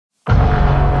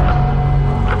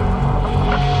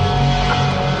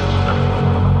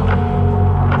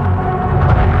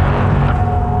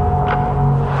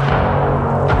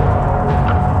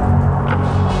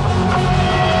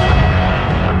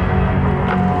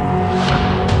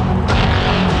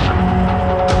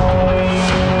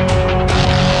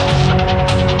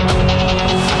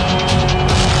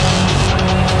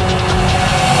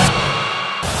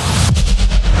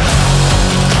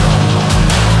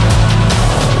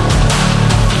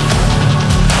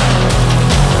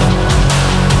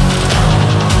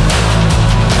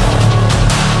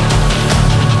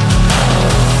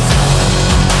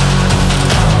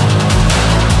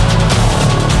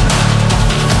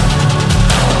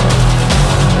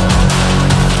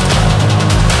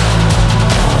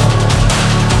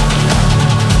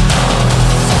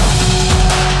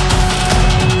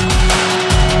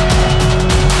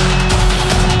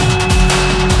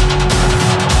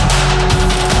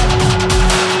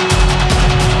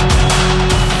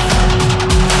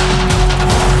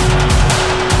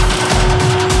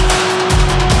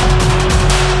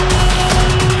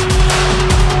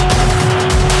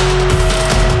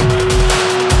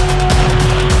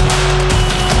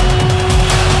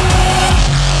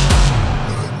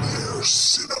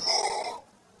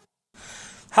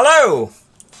Hello!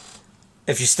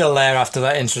 If you're still there after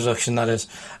that introduction, that is.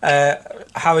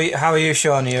 How are you,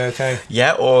 Sean? Are you okay?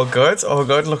 Yeah, all good, all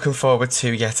good. Looking forward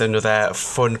to yet another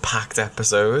fun-packed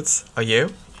episode. Are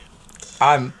you?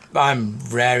 I'm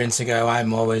raring to go.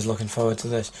 I'm always looking forward to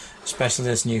this, especially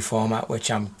this new format,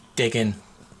 which I'm digging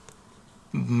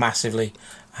massively,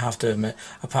 I have to admit,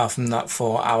 apart from that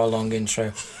 4-hour-long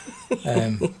intro.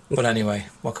 But anyway,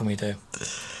 what can we do?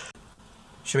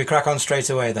 Should we crack on straight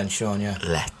away then, Sean, yeah?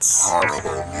 Let's.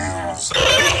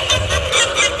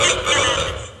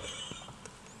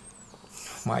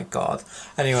 My God.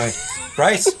 Anyway,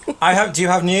 right. Do you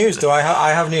have news? I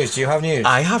have news. Do you have news?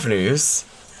 I have news.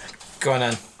 Go on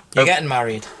then. You're getting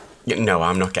married. No,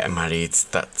 I'm not getting married.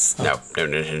 That's no.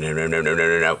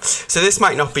 So this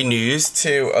might not be news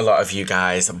to a lot of you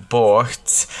guys,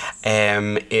 but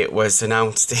it was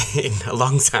announced in a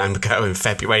long time ago in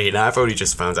February, and I've only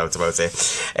just found out about it.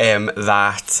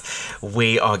 That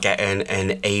we are getting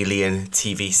an Alien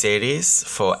TV series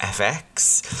for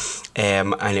FX,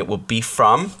 and it will be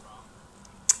from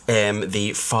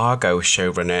the Fargo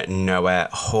showrunner Noah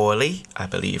Hawley, I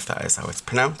believe that is how it's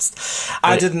pronounced.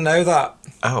 I didn't know that.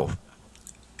 Oh.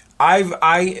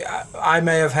 I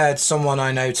may have heard someone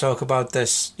I know talk about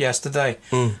this yesterday,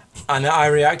 and I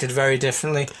reacted very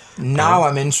differently. Now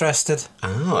I'm interested.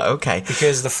 Oh, okay.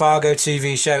 Because the Fargo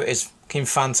TV show is fucking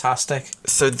fantastic.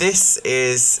 So this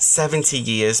is 70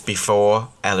 years before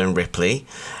Ellen Ripley,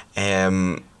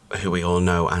 who we all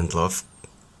know and love.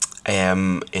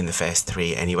 In the first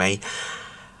 3 anyway,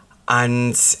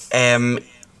 and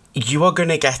you are going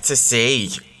to get to see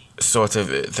sort of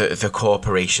the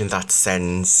corporation that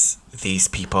sends these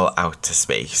people out to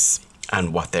space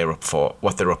and what they're up for,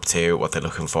 what they're up to, what they're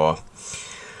looking for.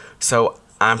 So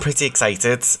I'm pretty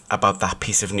excited about that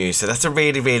piece of news. So that's a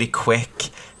really, really quick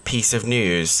piece of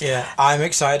news. Yeah, I'm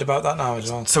excited about that now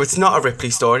as well. So it's not a Ripley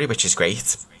story, which is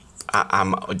great.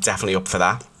 I'm definitely up for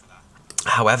that.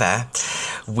 However,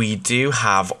 we do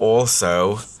have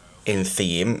also in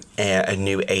theme a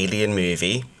new Alien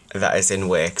movie that is in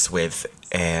works with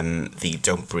the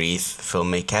Don't Breathe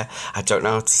filmmaker. I don't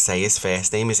know how to say his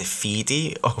first name. Is it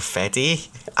Fede or Fede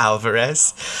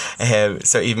Alvarez?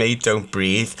 So he made Don't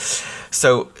Breathe.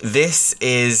 So this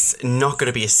is not going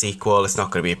to be a sequel. It's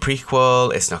not going to be a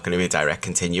prequel. It's not going to be a direct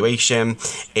continuation.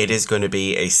 It is going to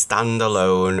be a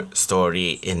standalone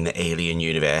story in the Alien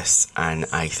universe. And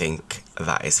I think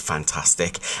that is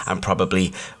fantastic. And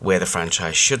probably where the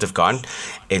franchise should have gone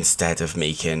instead of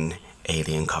making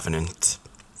Alien Covenant.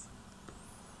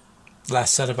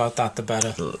 Less said about that, the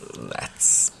better.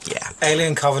 Yeah.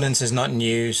 Alien Covenant is not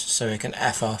news, so it can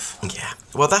F off. Yeah.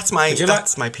 Well, that's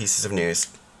my pieces of news.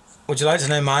 Would you like to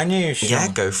know my news, Sean? Yeah,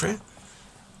 go for it.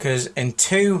 Because in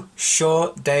 2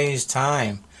 short days'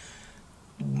 time,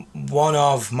 one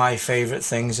of my favourite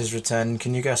things is returning.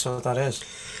 Can you guess what that is?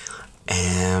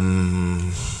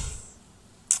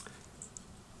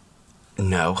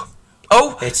 No.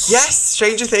 Oh, it's yes,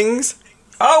 Stranger Things.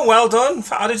 Oh, well done.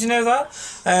 How did you know that?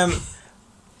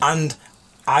 And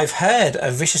I've heard a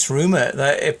vicious rumour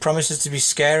that it promises to be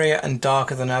scarier and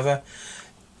darker than ever.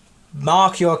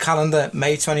 Mark your calendar,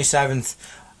 May 27th,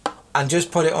 and just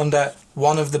put it under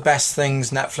one of the best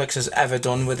things Netflix has ever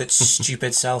done with its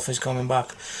stupid self is coming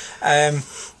back.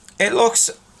 It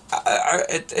looks...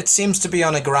 It seems to be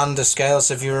on a grander scale,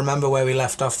 so if you remember where we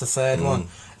left off the third one,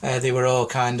 they were all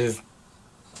kind of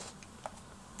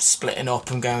splitting up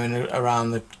and going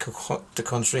around the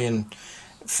country and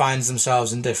finds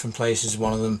themselves in different places.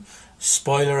 One of them,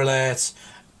 spoiler alert,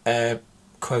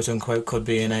 quote unquote, could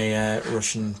be in a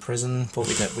Russian prison, but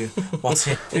what's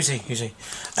he? Who's he?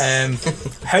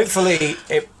 Hopefully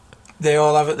it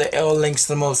all links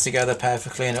them all together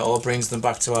perfectly, and it all brings them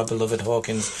back to our beloved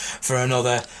Hawkins for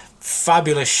another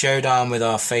fabulous showdown with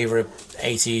our favourite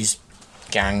 80s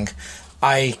gang.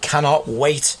 I cannot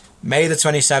wait. May the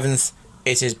 27th,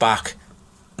 it is back.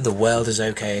 The world is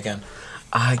okay again.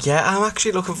 Yeah, I'm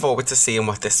actually looking forward to seeing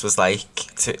what this was like.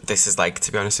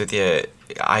 To be honest with you,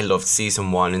 I loved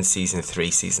season 1 and season 3.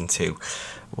 Season 2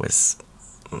 was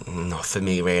not for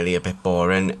me, really, a bit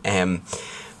boring.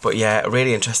 But yeah,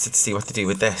 really interested to see what they do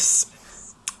with this.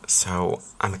 So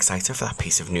I'm excited for that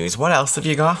piece of news. What else have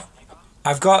you got?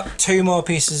 I've got 2 more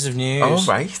pieces of news. Oh,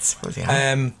 right. Well,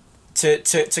 yeah.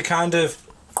 To kind of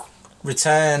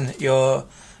return your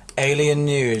Alien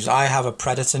news, I have a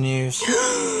Predator news.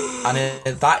 And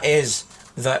that is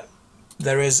that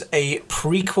there is a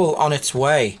prequel on its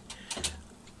way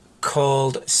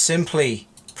called Simply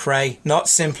Prey. Not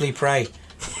Simply Prey,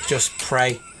 just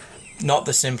Prey. Not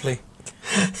the Simply.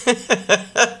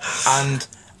 And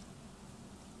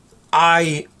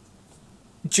I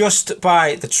just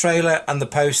by the trailer and the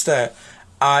poster,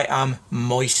 I am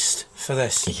moist for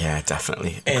this. Yeah,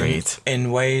 definitely agreed.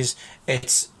 In ways,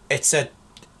 it's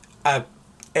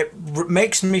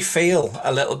makes me feel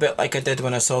a little bit like I did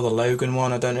when I saw the Logan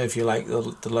one. I don't know if you like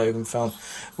the Logan film,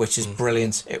 which is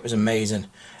brilliant. It was amazing.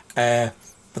 But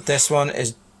this one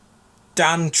is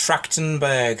Dan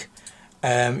Trachtenberg.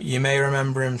 You may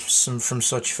remember him from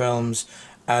such films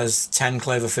as 10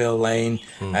 Cloverfield Lane,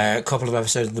 a couple of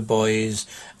episodes of The Boys,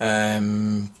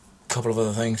 a couple of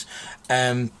other things.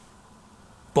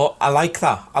 But I like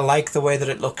that. I like the way that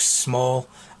it looks small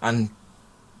and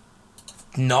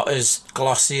not as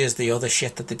glossy as the other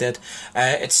shit that they did.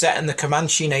 It's set in the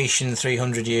Comanche Nation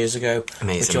 300 years ago.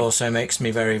 Amazing. Which also makes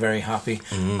me very, very happy.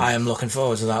 I am looking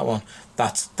forward to that one.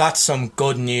 That's some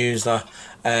good news. That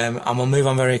and we'll move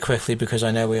on very quickly because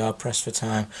I know we are pressed for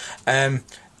time.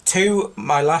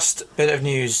 My last bit of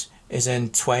news is in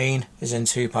Twain, is in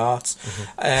 2 parts.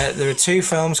 There are 2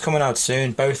 films coming out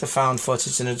soon. Both are found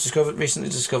footage, and I recently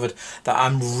discovered that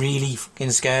I'm really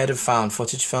fucking scared of found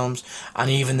footage films, and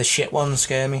even the shit ones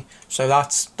scare me. So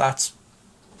that's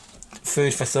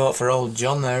food for thought for old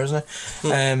John there, isn't it?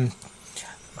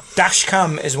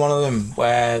 Dashcam is one of them,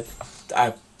 where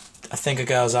I think a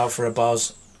girl's out for a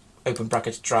buzz, open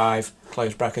brackets, drive,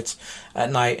 close brackets, at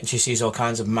night, and she sees all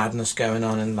kinds of madness going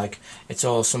on, and like it's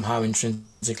all somehow intrinsically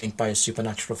linked by a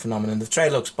supernatural phenomenon. The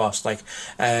trailer looks boss. Like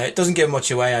it doesn't give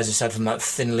much away, as I said, from that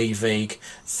thin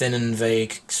and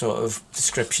vague sort of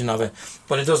description of it,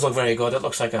 but it does look very good. It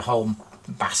looks like a whole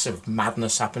massive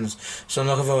madness happens, so I'm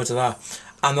looking forward to that.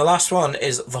 And the last one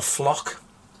is The Flock,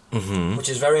 which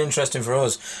is very interesting for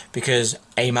us because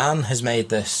a man has made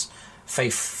this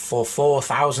for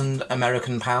 4,000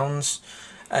 American pounds,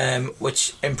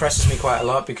 which impresses me quite a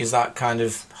lot because that kind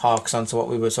of harks onto what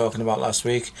we were talking about last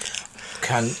week.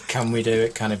 Can we do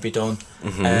it? Can it be done?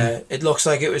 It looks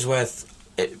like it was worth.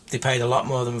 They paid a lot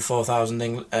more than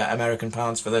 4,000 American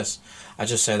pounds for this. I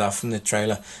just say that from the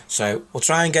trailer. So we'll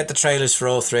try and get the trailers for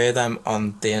all 3 of them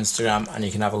on the Instagram, and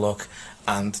you can have a look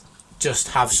and just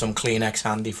have some Kleenex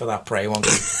handy for that Prey one.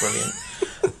 It's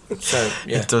brilliant. So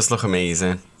yeah, It does look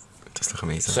amazing.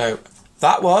 So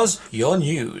that was your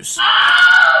news.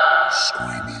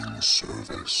 Streaming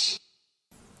service.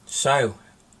 So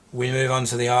we move on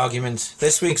to the argument.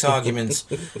 This week's argument.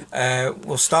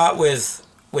 We'll start with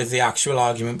the actual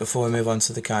argument before we move on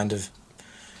to the kind of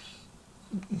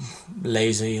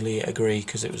lazily agree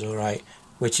because it was all right.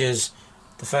 Which is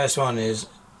the first one is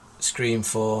Scream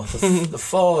 4, the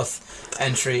 4th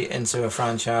entry into a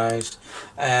franchise.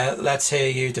 Let's hear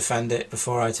you defend it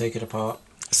before I take it apart.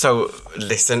 So,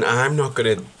 listen, I'm not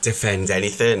going to defend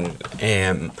anything.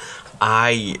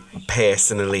 I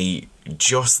personally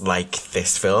just like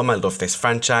this film. I love this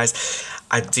franchise.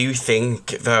 I do think,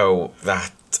 though,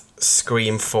 that the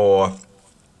Scream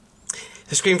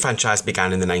franchise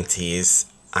began in the 90s,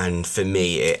 and for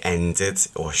me it ended,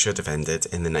 or should have ended,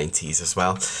 in the 90s as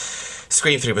well.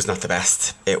 Scream 3 was not the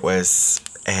best. It was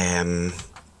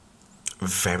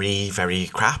very, very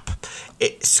crap.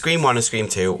 Scream 1 and Scream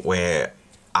 2 were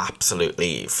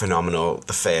absolutely phenomenal.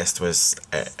 The first was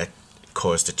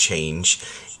caused a change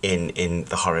in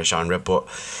the horror genre, but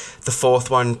the 4th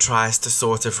one tries to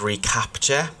sort of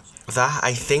recapture that,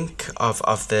 I think, of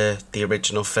the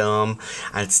original film,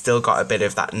 and it's still got a bit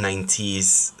of that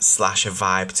 90s slasher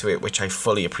vibe to it, which I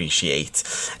fully appreciate,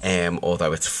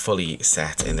 although it's fully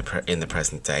set in the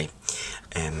present day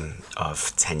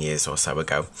of 10 years or so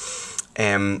ago.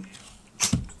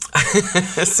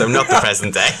 So not the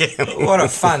present day. What a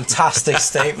fantastic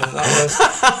statement that was.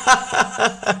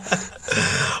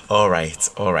 All right.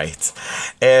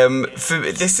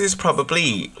 This is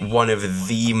probably one of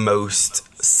the most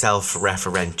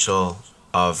self-referential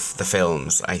of the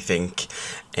films, I think.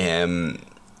 And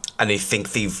I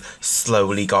think they've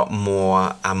slowly got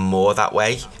more and more that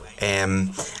way.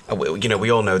 We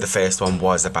all know the first one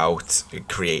was about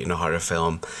creating a horror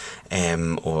film,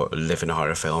 or living a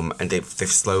horror film, and they've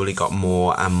slowly got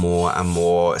more and more and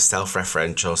more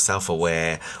self-referential,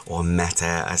 self-aware, or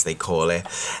meta as they call it.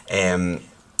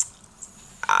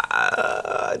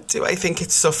 Do I think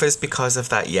it suffers because of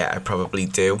that? Yeah, I probably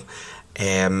do.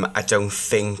 I don't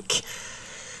think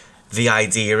the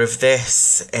idea of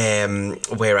this,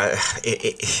 where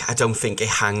I don't think it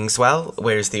hangs well,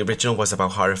 whereas the original was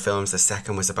about horror films, the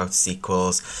second was about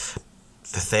sequels,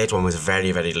 the third one was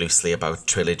very, very loosely about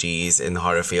trilogies in the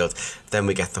horror field, then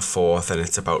we get the 4th and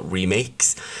it's about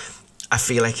remakes. I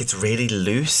feel like it's really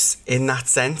loose in that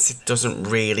sense. It doesn't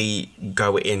really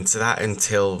go into that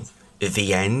until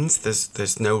the end.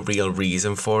 There's no real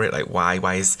reason for it. Like why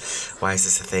is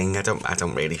this a thing? I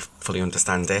don't really fully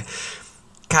understand it.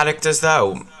 Characters,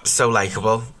 though, so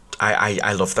likeable.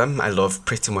 I love them. I love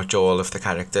pretty much all of the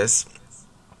characters,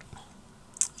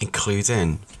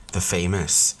 including the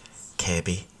famous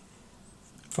Kirby.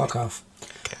 Fuck off.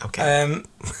 Okay.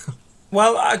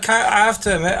 Well, I have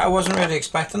to admit, I wasn't really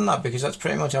expecting that because that's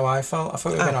pretty much how I felt. I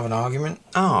thought we were going to have an argument.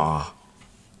 Oh.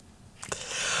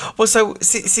 Well, so,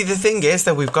 see, the thing is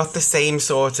that we've got the same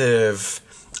sort of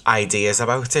ideas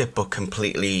about it, but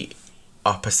completely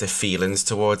opposite feelings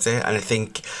towards it. And I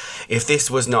think if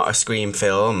this was not a Scream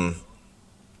film,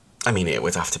 I mean, it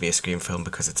would have to be a Scream film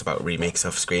because it's about remakes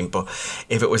of Scream, but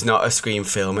if it was not a Scream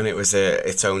film and it was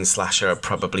its own slasher, I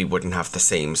probably wouldn't have the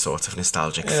same sort of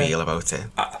nostalgic feel about it.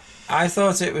 I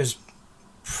thought it was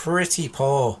pretty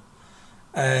poor,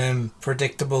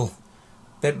 predictable,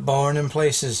 bit boring in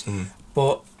places,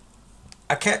 but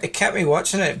it kept me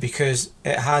watching it because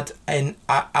it had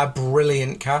a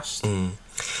brilliant cast,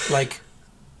 like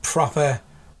proper,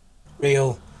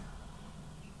 real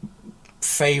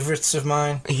favourites of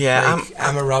mine. Yeah, like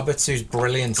Emma Roberts, who's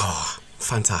brilliant. Oh,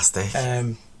 fantastic.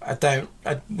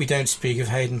 We don't speak of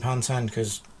Hayden Panettiere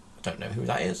because I don't know who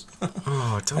that is.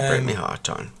 Oh, don't break my heart,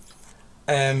 John.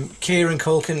 Kieran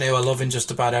Culkin, who I love in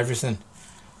just about everything.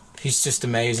 He's just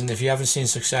amazing. If you haven't seen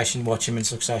Succession, watch him in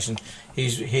Succession.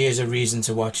 He is a reason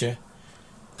to watch it.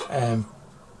 Who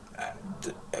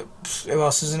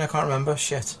else is in? I can't remember.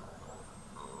 Shit.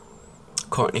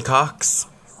 Courtney Cox.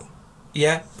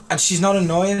 Yeah, and she's not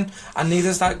annoying, and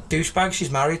neither's that douchebag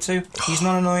she's married to. He's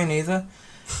not annoying either.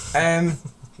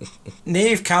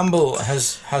 Neve Campbell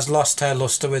has lost her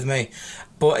lustre with me,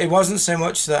 but it wasn't so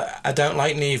much that I don't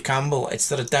like Neve Campbell, it's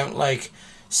that I don't like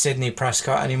Sidney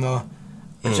Prescott anymore.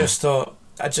 I just thought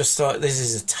this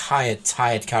is a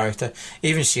tired character.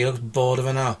 Even she looks bored of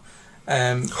her now.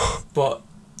 But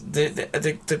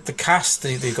the cast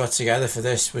they got together for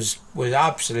this was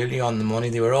absolutely on the money.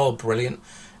 They were all brilliant.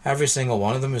 Every single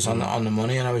one of them was on the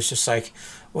money, and I was just like,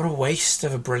 what a waste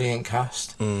of a brilliant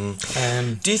cast. Do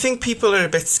you think people are a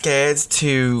bit scared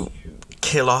to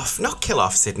not kill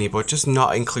off Sydney, but just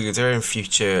not include her in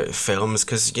future films?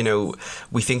 Because, you know,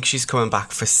 we think she's coming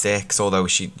back for 6, although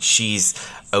she's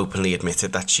openly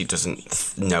admitted that she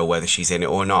doesn't know whether she's in it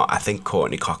or not. I think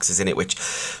Courtney Cox is in it, which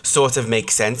sort of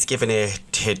makes sense given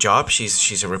her job.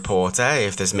 She's a reporter.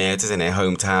 If there's murders in her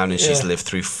hometown and she's lived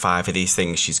through 5 of these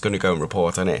things, she's going to go and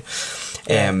report on it.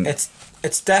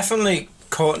 It's definitely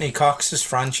Courtney Cox's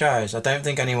franchise. I don't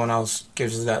think anyone else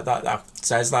gives that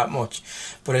says that much,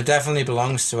 but it definitely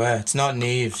belongs to her. It's not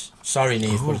Neve's. Sorry,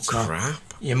 Neve, but it's crap. not.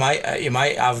 You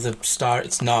might have the star.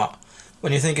 It's not.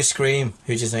 When you think of Scream,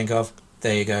 who do you think of?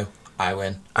 There you go. I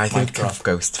win. I think of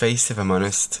Ghostface, if I'm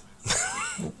honest.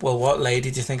 Well, what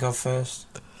lady do you think of first?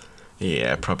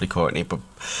 Yeah, probably Courtney, but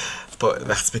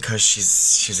that's because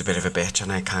she's a bit of a bitch,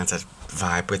 and I can't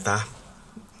vibe with that.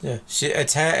 Yeah,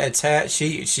 it's her.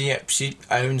 She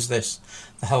owns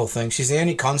the whole thing. She's the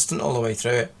only constant all the way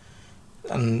through it,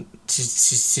 and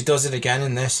she does it again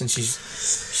in this, and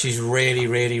she's really,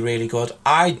 really, really good.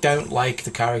 I don't like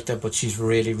the character, but she's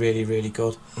really, really, really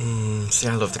good. See,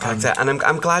 I love the character, and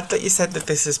I'm glad that you said that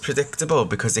this is predictable,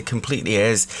 because it completely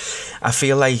is. I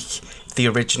feel like the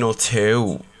original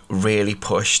 2 really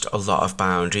pushed a lot of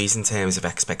boundaries in terms of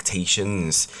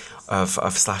expectations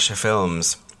of slasher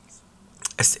films.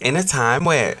 In a time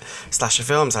where slasher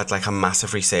films had like a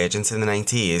massive resurgence in the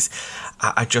 90s,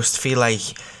 I just feel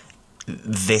like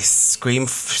this Scream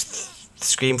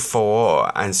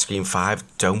 4 and Scream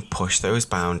 5 don't push those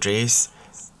boundaries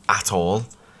at all.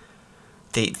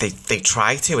 They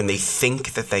try to, and they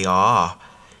think that they are,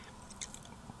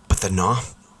 but they're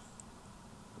not.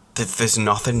 There's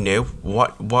nothing new.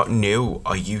 What new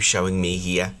are you showing me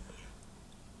here?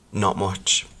 Not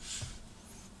much.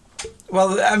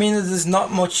 Well, I mean, there's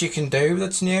not much you can do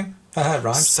that's new.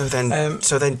 Right. So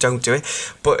then don't do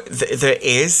it. But there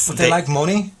is. But they like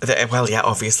money. Well, yeah,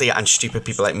 obviously, and stupid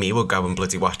people like me will go and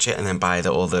bloody watch it and then buy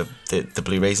all the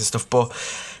Blu-rays and stuff. But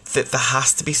there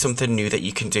has to be something new that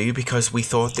you can do, because we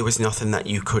thought there was nothing that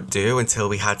you could do until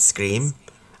we had Scream,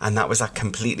 and that was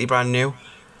completely brand new.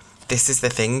 This is the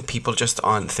thing, people just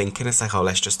aren't thinking. It's like, oh,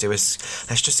 let's just do a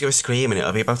Scream, and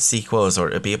it'll be about sequels, or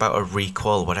it'll be about a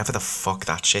requel, whatever the fuck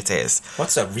that shit is.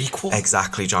 What's a requel?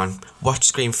 Exactly, John. Watch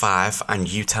Scream 5 and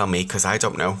you tell me, because I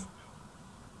don't know.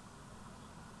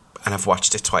 And I've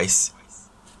watched it twice.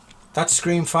 That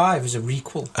Scream 5 is a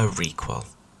requel. A requel.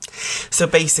 So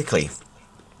basically,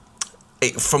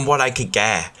 from what I could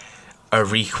get, a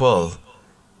requel...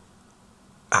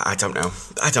 I don't know.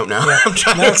 Yeah. I'm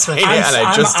trying to explain it, and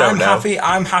I just don't know.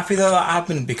 I'm happy that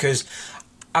happened, because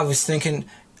I was thinking,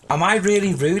 am I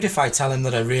really rude if I tell him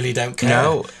that I really don't care?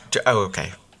 No. Oh,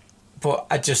 okay. but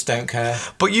I just don't care.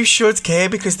 But you should care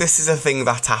because this is a thing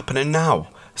that's happening now.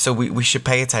 So we should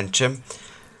pay attention.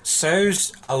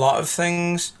 So's a lot of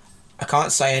things. I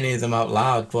can't say any of them out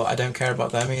loud, but I don't care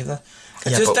about them either. I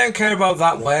just don't care about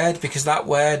that word because that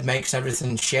word makes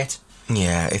everything shit.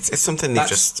 Yeah, it's something they've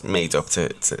just made up to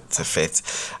fit,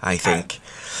 I think.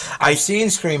 I've seen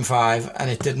Scream 5 and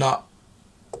it did not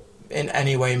in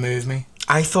any way move me.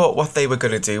 I thought what they were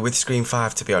going to do with Scream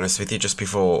 5, to be honest with you, just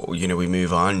before, we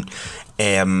move on,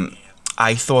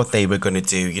 I thought they were going to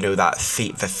do,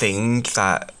 the thing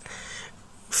that,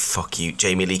 fuck you,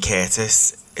 Jamie Lee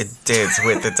Curtis did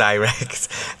with the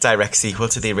direct sequel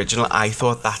to the original. I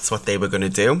thought that's what they were going to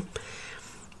do.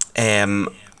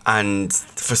 And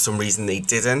for some reason they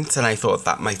didn't, and I thought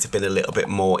that might have been a little bit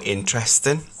more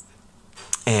interesting.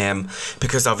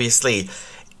 Because obviously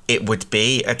it would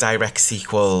be a direct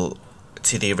sequel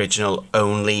to the original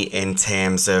only in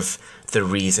terms of the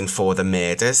reason for the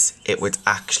murders. It would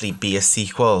actually be a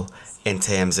sequel in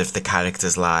terms of the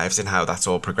characters' lives and how that's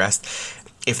all progressed,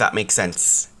 if that makes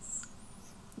sense.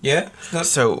 Yeah.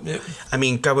 So, yeah. I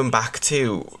mean, going back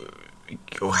to...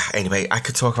 Anyway, I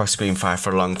could talk about Scream 5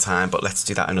 for a long time, but let's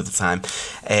do that another time.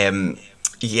 There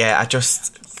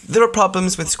are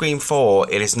problems with Scream 4.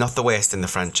 It is not the worst in the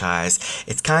franchise.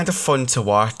 It's kind of fun to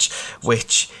watch,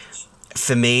 which...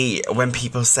 For me, when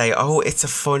people say, oh, it's a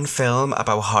fun film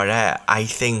about horror, I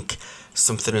think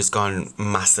something has gone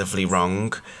massively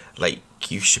wrong. Like,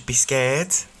 you should be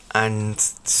scared, and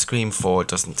Scream 4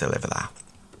 doesn't deliver that.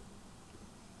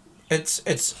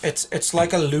 It's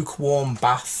like a lukewarm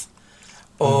bath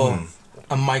or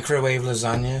a microwave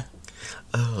lasagna.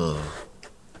 Oh.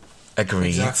 Agreed.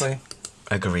 Exactly.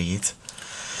 Agreed.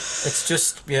 It's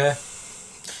just, yeah.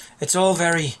 It's all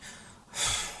very...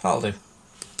 I'll do.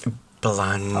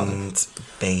 Bland,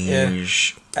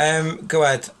 beige. Yeah. Go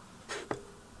ahead.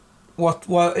 What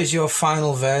is your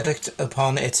final verdict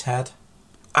upon its head?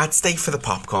 I'd stay for the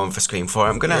popcorn for Scream 4.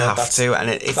 I'm gonna have to,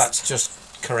 and that's just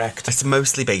correct. It's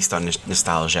mostly based on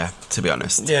nostalgia, to be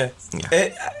honest. Yeah.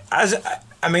 It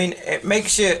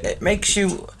makes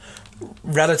you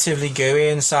relatively gooey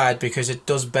inside because it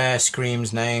does bear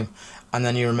Scream's name, and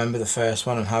then you remember the first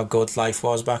one and how good life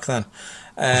was back then.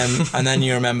 And then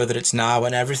you remember that it's now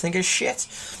and everything is shit.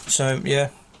 So, yeah.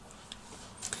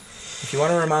 If you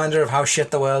want a reminder of how shit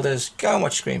the world is, go and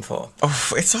watch Scream 4.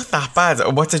 Oh, it's not that bad.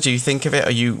 What did you think of it?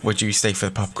 Would you stay for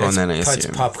the popcorn then, I assume? It's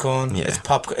popcorn. Yeah.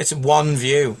 It's one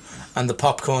view, and the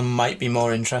popcorn might be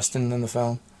more interesting than the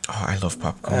film. Oh, I love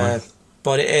popcorn.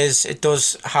 But it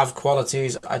does have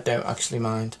qualities I don't actually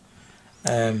mind.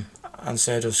 And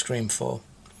so does Scream 4.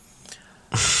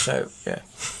 So, yeah.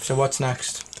 So what's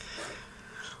next?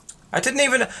 Do you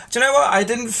know what? I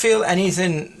didn't feel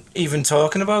anything even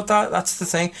talking about that. That's the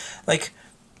thing. Like,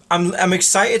 I'm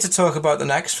excited to talk about the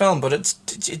next film, but it's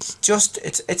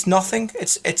nothing.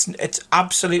 It's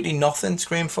absolutely nothing.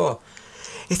 Scream 4.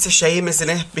 It's a shame, isn't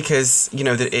it? Because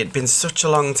it'd been such a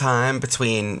long time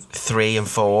between 3 and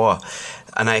 4,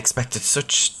 and I expected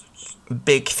such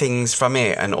big things from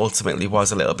it, and ultimately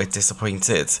was a little bit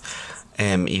disappointed.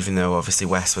 Even though obviously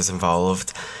Wes was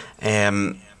involved.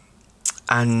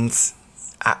 And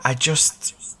I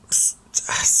just,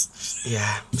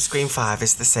 Scream 5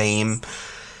 is the same.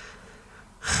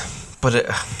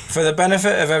 But for the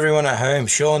benefit of everyone at home,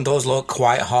 Sean does look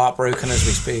quite heartbroken as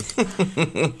we speak.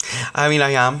 I mean,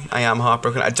 I am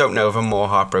heartbroken. I don't know if I'm more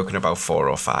heartbroken about 4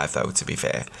 or 5, though, to be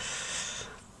fair.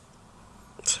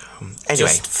 So, anyway.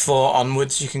 Just 4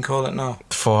 onwards, you can call it now.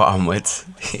 4 onwards.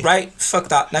 Right, fuck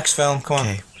that. Next film, come on.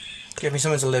 Okay. Give me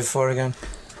something to live for again.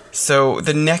 So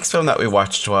the next film that we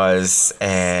watched was,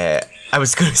 I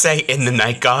was going to say In the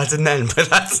Night Garden then, but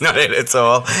that's not it at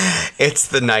all. It's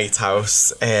The Night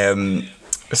House,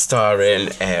 starring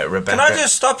Rebecca. Can I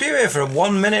just stop you here for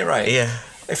 1 minute, right? Yeah.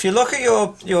 If you look at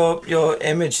your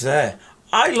image there,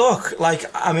 I look like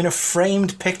I'm in a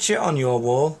framed picture on your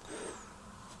wall.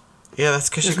 Yeah, that's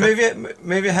because you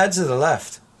move your head to the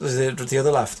left, the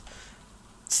other left.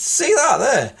 See that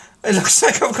there? It looks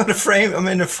like I've got a frame. I'm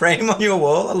in a frame on your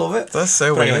wall. I love it. That's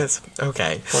so weird. Anyway,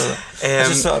 okay. I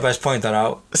just thought I'd best point that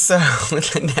out. So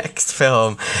the next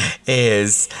film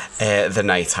is The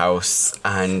Night House,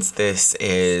 and this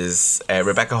is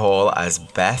Rebecca Hall as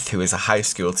Beth, who is a high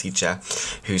school teacher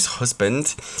whose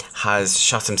husband has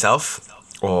shot himself.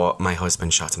 Or my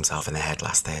husband shot himself in the head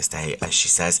last Thursday, as she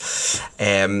says.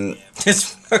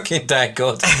 It's fucking dead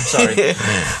good. Sorry.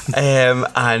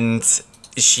 And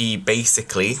she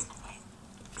basically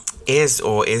is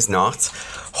or is not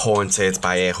haunted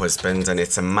by her husband, and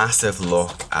it's a massive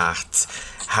look at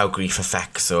how grief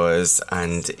affects us,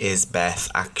 and is Beth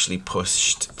actually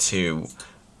pushed to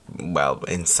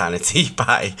insanity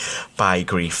by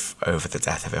grief over the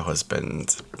death of her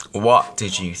husband. What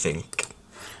did you think?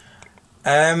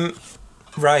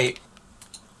 Right.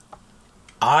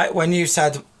 When you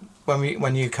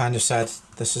kind of said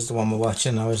this is the one we're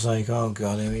watching, I was like, oh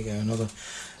god, here we go, another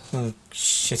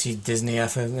shitty Disney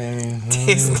effort.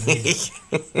 Disney.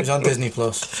 It was on Disney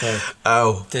Plus, so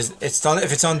it's on.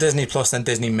 If it's on Disney Plus, then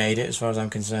Disney made it, as far as I'm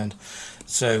concerned.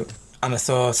 So, and I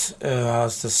thought, I'll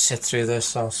just sit through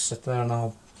this. I'll sit there and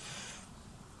I'll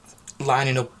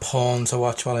lining up porn to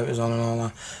watch while it was on and all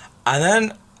that. And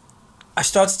then I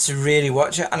started to really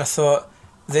watch it, and I thought,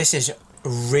 this is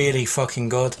really fucking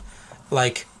good.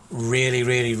 Like, really,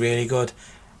 really, really good.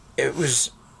 It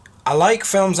was... I like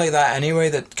films like that anyway,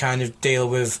 that kind of deal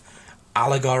with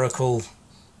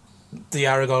the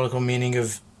allegorical meaning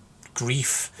of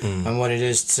grief and what it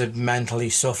is to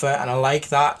mentally suffer, and I like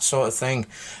that sort of thing.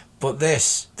 But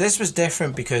this was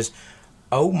different because,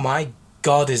 oh my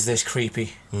god, is this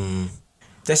creepy.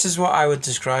 This is what I would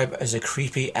describe as a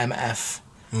creepy MF.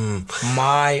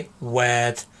 My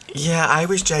word. Yeah, I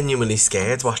was genuinely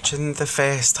scared watching the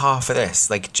first half of this.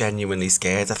 Like, genuinely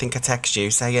scared. I think I texted you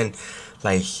saying,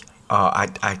 like, oh,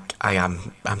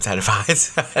 I'm terrified.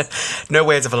 No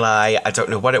words of a lie. I don't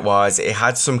know what it was. It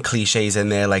had some cliches in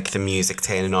there, like the music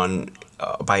turning on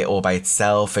all by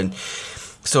itself, and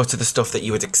sort of the stuff that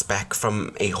you would expect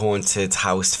from a haunted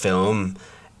house film.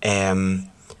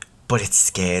 But it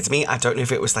scared me. I don't know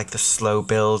if it was like the slow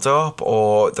build up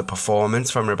or the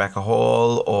performance from Rebecca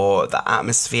Hall or the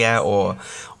atmosphere or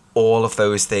all of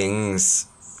those things.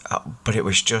 But it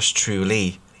was just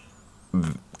truly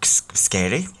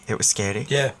scary. It was scary.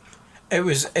 Yeah, it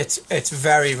was. It's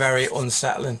very, very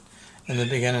unsettling in the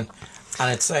beginning,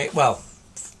 and it's like, well,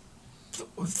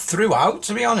 throughout,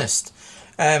 to be honest.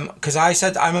 Because I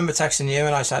remember texting you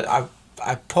and I said I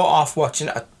put off watching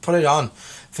it. I put it on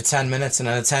for 10 minutes and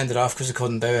then I turned it off because I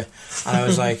couldn't do it. And I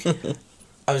was like,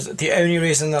 the only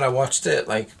reason that I watched it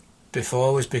like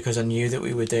before was because I knew that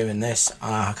we were doing this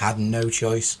and I had no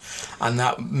choice, and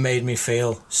that made me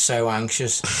feel so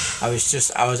anxious. I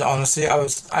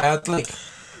had like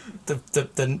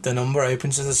the number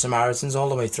open to the Samaritans all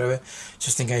the way through it,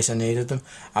 just in case I needed them.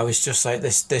 I was just like,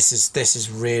 this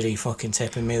is really fucking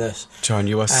tipping me, this. John,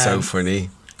 you are so funny.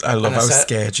 I love how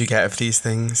scared you get of these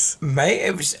things. Mate,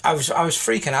 I was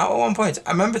freaking out at one point.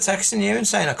 I remember texting you and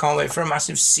saying I can't wait for a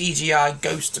massive CGI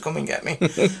ghost to come and get me.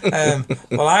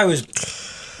 Well, I was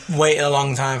waiting a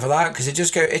long time for that because it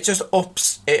just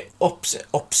ups it,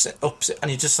 and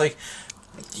you just like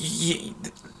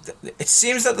it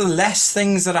seems that the less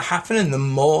things that are happening, the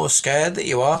more scared that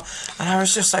you are. And I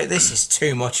was just like, this is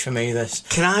too much for me, this.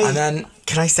 Can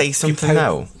I say something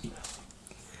now?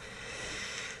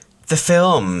 The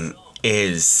film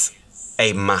is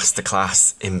a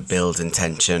masterclass in building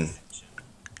tension.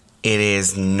 It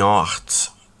is not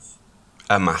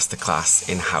a masterclass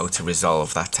in how to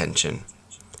resolve that tension.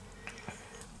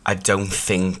 I don't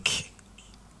think...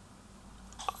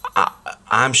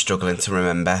 I'm struggling to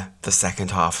remember the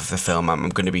second half of the film. I'm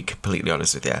going to be completely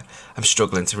honest with you. I'm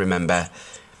struggling to remember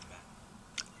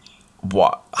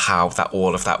how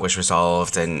all of that was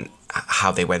resolved and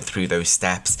how they went through those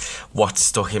steps. What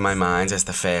stuck in my mind is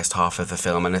the first half of the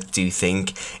film, and I do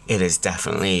think it is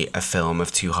definitely a film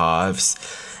of two halves.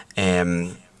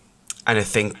 And I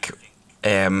think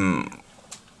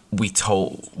we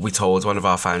told one of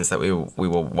our fans that we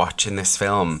were watching this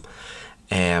film,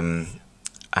 and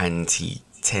he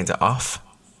turned it off.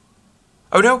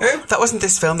 Oh no, that wasn't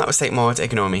this film. That was St. Maud.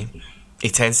 Ignore me. He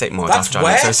turned St. Maud off, John.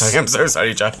 I'm so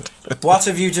sorry, John. What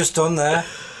have you just done there?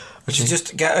 Would you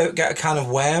just get a can of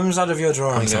worms out of your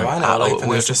drawer and go,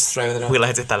 we'll just throw it out? We'll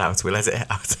edit that out. We'll edit it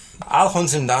out. I'll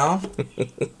hunt him down.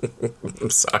 I'm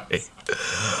sorry.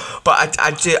 But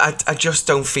I just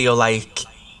don't feel like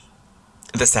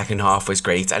the second half was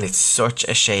great, and it's such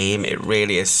a shame. It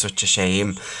really is such a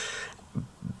shame,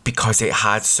 because it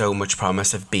had so much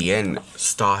promise of being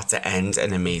start to end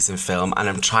an amazing film, and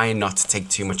I'm trying not to take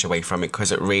too much away from it,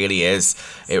 because it really is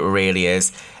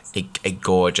a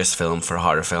gorgeous film for a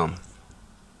horror film.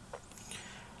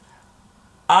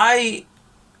 At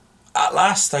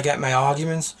last I get my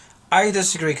arguments. I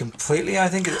disagree completely. I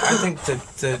think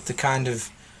the kind of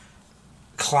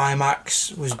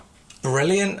climax was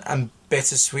brilliant and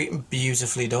bittersweet and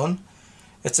beautifully done.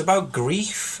 It's about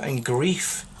grief, and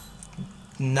grief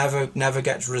never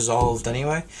gets resolved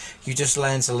anyway. You just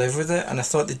learn to live with it, and I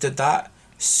thought they did that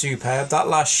superb. That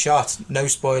last shot, no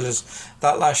spoilers,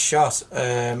 that last shot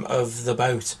of the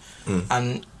boat,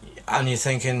 and you're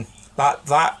thinking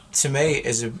that to me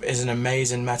is an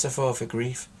amazing metaphor for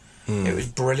grief. It was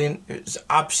brilliant. It was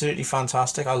absolutely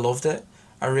fantastic. I loved it.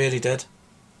 I really did.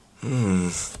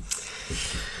 I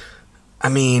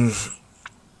mean,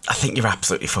 I think you're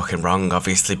absolutely fucking wrong,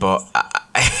 obviously, but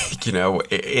you know,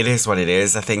 it is what it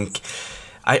is. I think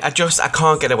I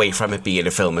can't get away from it being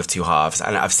a film of two halves,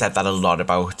 and I've said that a lot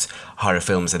about horror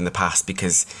films in the past,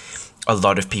 because a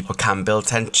lot of people can build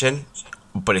tension,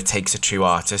 but it takes a true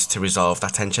artist to resolve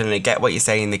that tension. And I get what you're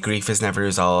saying, the grief is never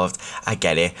resolved, I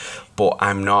get it, but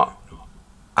I'm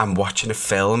watching a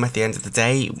film at the end of the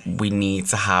day. We need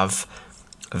to have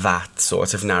that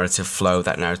sort of narrative flow,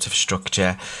 that narrative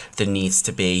structure. There needs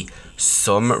to be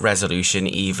some resolution,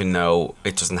 even though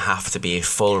it doesn't have to be a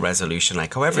full resolution,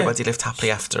 like, oh, everybody lived happily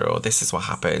after, or this is what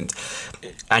happened.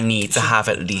 I need to have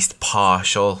at least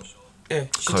partial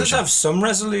she does have some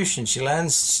resolution. She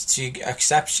learns, she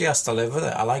accepts she has to live with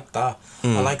it. I like that.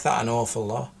 I like that an awful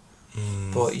lot.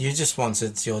 But you just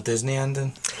wanted your Disney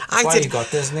ending. Why you got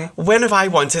Disney? When have I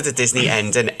wanted a Disney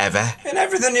ending ever? In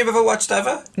everything you've ever watched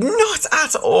ever? Not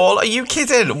at all. Are you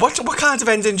kidding? What kind of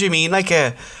ending do you mean? Like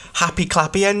a happy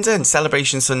clappy ending?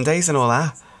 Celebration Sundays and all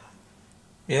that?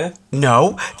 Yeah.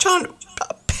 No. John,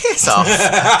 piss off.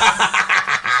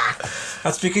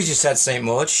 That's because you said St.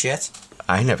 Maud shit.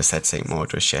 I never said St.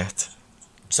 Maud was shit.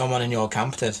 Someone in your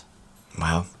camp did.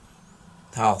 Well,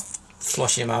 I'll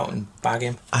flush him out and bag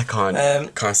him. I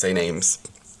can't say names.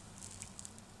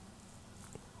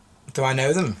 Do I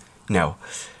know them? No.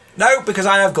 No, because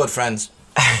I have good friends.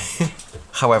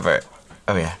 However,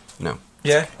 oh yeah, no.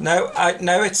 Yeah, no,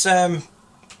 it's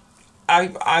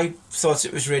I thought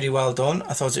it was really well done.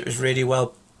 I thought it was really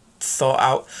well thought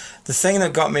out. The thing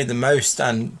that got me the most,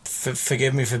 and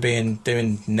forgive me for doing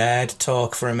nerd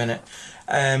talk for a minute,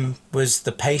 was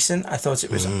the pacing. I thought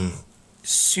it was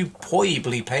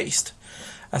superbly paced.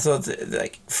 I thought that,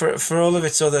 like, for all of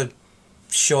its other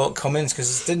shortcomings,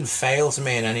 because it didn't fail to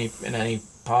me in any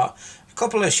part. A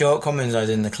couple of shortcomings I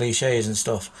did in the cliches and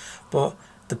stuff, but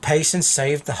the pacing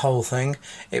saved the whole thing.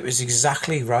 It was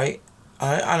exactly right,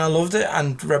 and I loved it.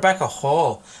 And Rebecca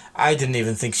Hall, I didn't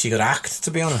even think she could act,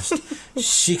 to be honest.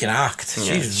 She can act.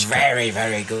 Yeah, She's very,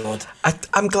 very good.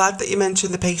 I'm glad that you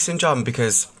mentioned the pacing, John,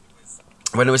 because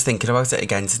when I was thinking about it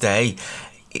again today,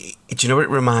 do you know what it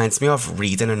reminds me of?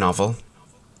 Reading a novel.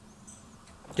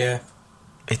 Yeah.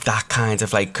 It's that kind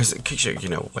of, like, because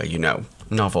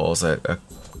novels are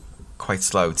quite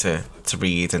slow to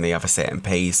read, and they have a certain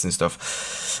pace and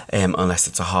stuff, unless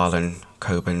it's a Harlan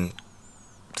Coben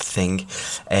thing.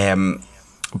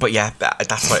 But yeah,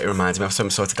 that's what it reminds me of, so I'm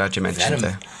sort of glad you mentioned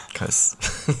it, because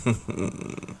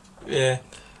yeah.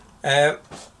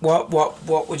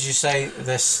 What would you say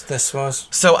this was?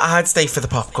 So I'd stay for the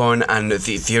popcorn, and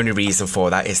the only reason for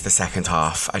that is the second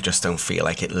half. I just don't feel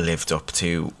like it lived up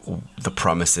to the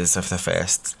promises of the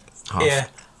first half. Yeah,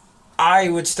 I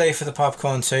would stay for the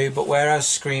popcorn too, but whereas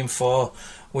Scream 4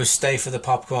 was stay for the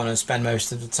popcorn and spend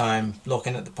most of the time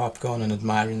looking at the popcorn and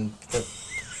admiring the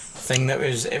thing that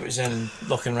it was in,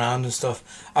 looking around and stuff,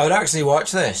 I would actually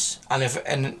watch this, and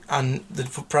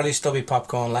there'd probably still be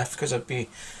popcorn left because I'd be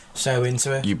so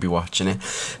into it. You'd be watching it.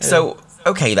 So,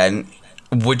 okay then,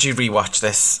 would you rewatch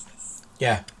this?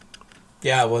 Yeah,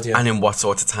 I would. Yeah. And in what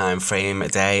sort of time frame? A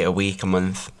day, a week, a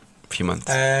month, a few months?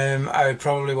 I would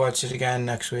probably watch it again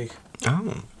next week.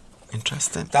 Oh,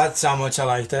 interesting. That's how much I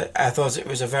liked it. I thought it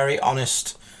was a very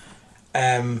honest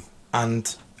and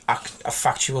a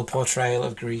factual portrayal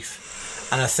of grief,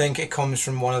 and I think it comes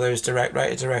from one of those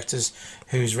directors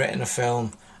who's written a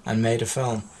film and made a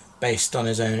film based on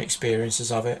his own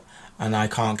experiences of it, and I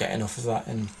can't get enough of that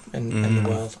in the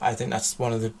world. I think that's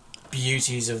one of the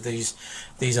beauties of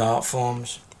these art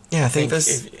forms. Yeah, I think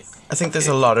there's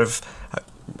a lot of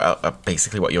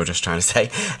basically what you're just trying to say,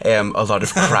 a lot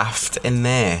of craft in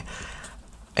there.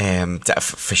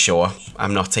 For sure.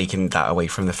 I'm not taking that away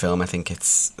from the film. I think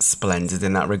it's splendid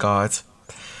in that regard.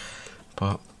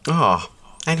 But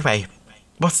anyway,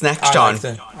 what's next, John?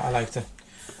 I liked it.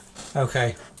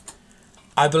 Okay.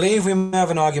 I believe we may have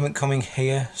an argument coming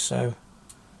here, so.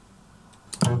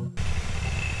 Oh.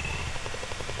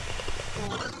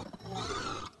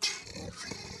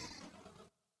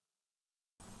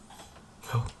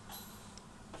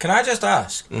 Can I just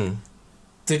ask?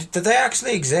 Did they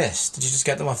actually exist? Did you just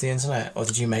get them off the internet, or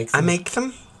did you make them? I make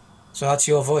them. So that's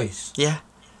your voice? Yeah.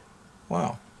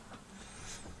 Wow.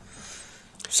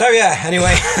 So yeah,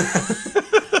 anyway.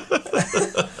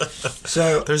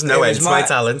 So there's no end to my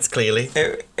talent, clearly.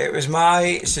 It was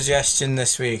my suggestion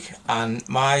this week, and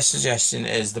my suggestion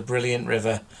is The Brilliant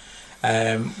River,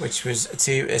 which was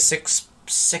a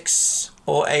 6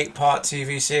 or 8 part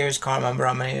TV series, can't remember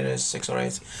how many it is, 6 or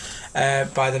 8,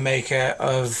 by the maker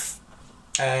of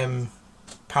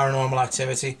Paranormal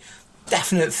Activity.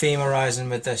 Definite theme arising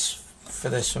with this for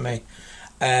this for me.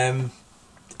 In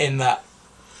that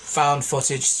found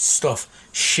footage stuff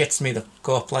shits me the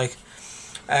up like.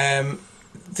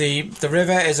 The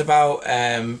River is about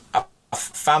a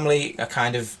family, a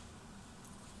kind of,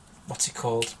 what's it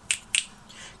called?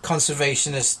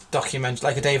 Conservationist documentary,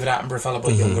 like a David Attenborough fellow,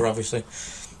 but younger, obviously.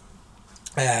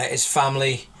 His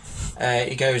family,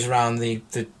 he goes around the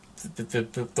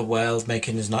world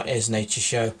making his nature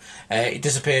show. He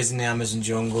disappears in the Amazon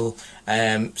jungle.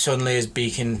 Suddenly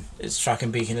his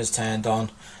tracking beacon is turned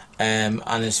on,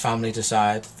 and his family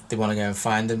decide they want to go and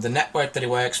find him. The network that he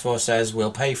works for says,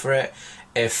 we'll pay for it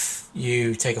if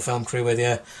you take a film crew with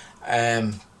you.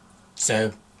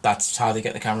 So that's how they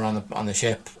get the camera on the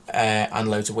ship, and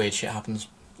loads of weird shit happens.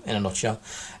 In a nutshell,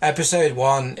 episode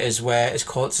 1 is where it's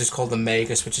called the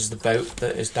Magus, which is the boat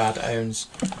that his dad owns,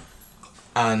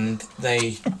 and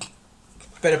bit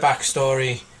of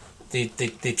backstory. They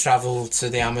travel to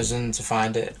the Amazon to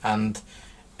find it, and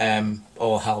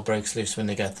all hell breaks loose when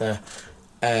they get there.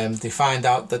 They find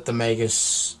out that the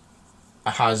Magus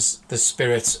has the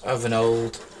spirit of an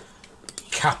old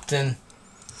captain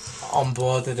on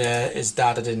board that his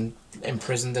dad had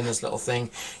imprisoned in this little thing.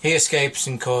 He escapes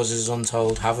and causes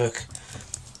untold havoc.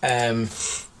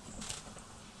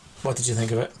 What did you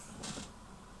think of it?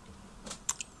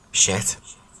 Shit.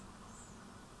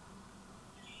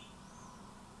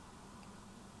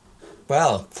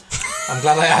 Well, I'm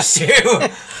glad I asked you.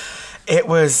 It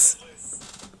was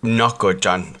not good,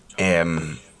 John.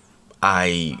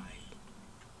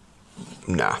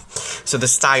 Nah. So the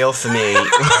style for me,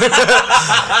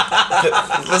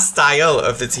 the style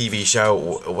of the TV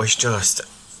show was just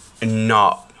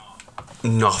not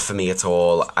for me at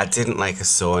all. I didn't like his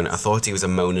son. I thought he was a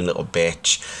moaning little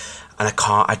bitch, and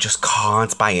I just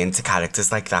can't buy into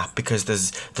characters like that because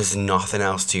there's nothing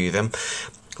else to them.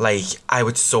 Like, I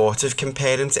would sort of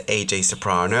compare him to AJ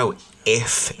Soprano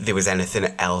if there was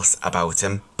anything else about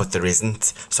him, but there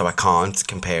isn't, so I can't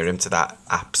compare him to that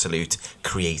absolute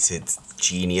created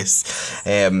genius.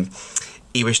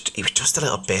 He was just a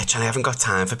little bitch, and I haven't got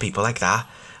time for people like that.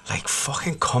 Like,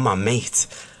 fucking come on, mate.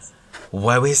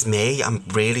 Woe is me. I'm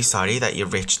really sorry that your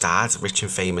rich and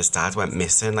famous dad went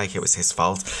missing, like it was his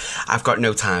fault. I've got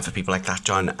no time for people like that,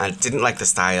 John. I didn't like the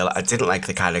style. I didn't like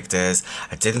the characters.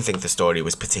 I didn't think the story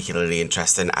was particularly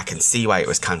interesting. I can see why it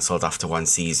was cancelled after one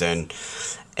season.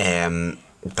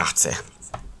 That's it.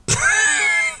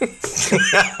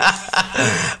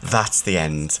 That's the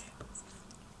end.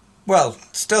 Well,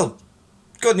 still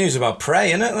good news about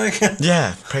Prey, innit? Like,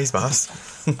 yeah, praise boss.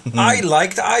 I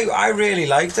really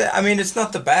liked it. I mean, it's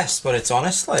not the best, but it's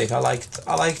honest. Like, I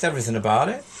liked everything about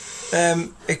it.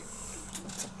 The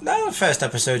first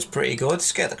episode's pretty good.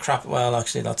 Scare the crap. Well,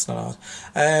 actually, that's not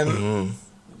hard.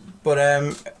 But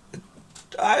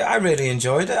I really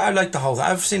enjoyed it. I liked the whole.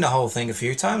 I've seen the whole thing a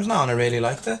few times now, and I really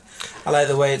liked it. I like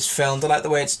the way it's filmed. I like the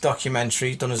way it's done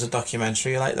as a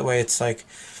documentary. I like the way it's like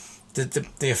the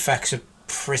effects are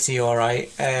pretty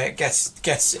alright.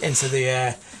 Gets into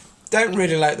the. Don't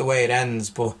really like the way it ends,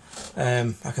 but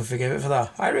I can forgive it for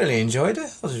that. I really enjoyed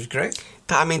it. It was great.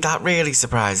 That really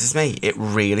surprises me. It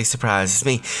really surprises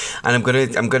me, and I'm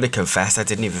gonna confess I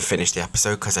didn't even finish the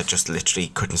episode because I just literally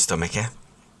couldn't stomach it.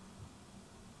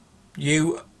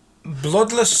 You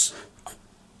bloodless,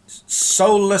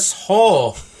 soulless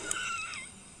whore.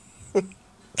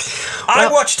 I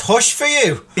watched Hush for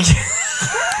you.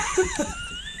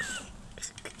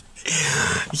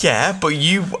 Yeah, but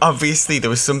you obviously there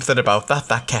was something about that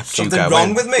kept you going. Something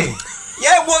wrong with me?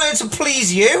 Yeah, I wanted to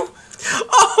please you.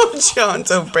 Oh, John,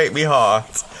 don't break me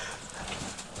heart.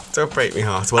 Don't break me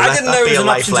heart. Well, I didn't know it was an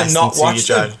option to not watch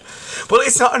them. Well,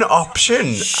 it's not an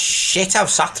option. Shit, I've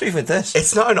sat through with this.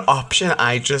 It's not an option.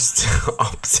 I just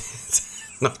opted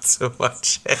not to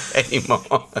watch it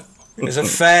anymore. There's a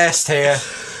first here.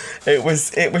 It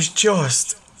was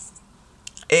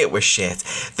shit.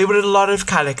 There were a lot of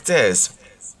characters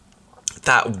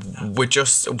that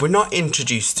we're not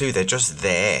introduced to. They're just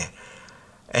there.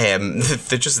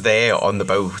 They're just there on the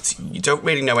boat. You don't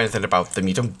really know anything about them.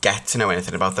 You don't get to know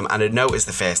anything about them. And I know it's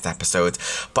the first episode,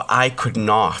 but I could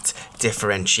not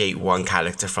differentiate one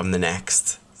character from the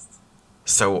next.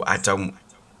 So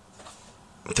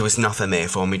there was nothing there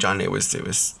for me, John. It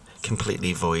was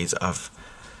completely void of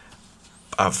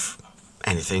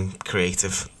anything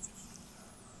creative.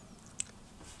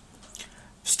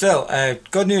 Still,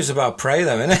 good news about Prey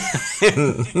though, isn't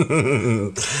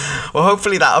it? Well,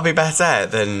 hopefully that'll be better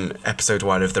than episode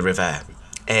 1 of The River.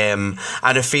 And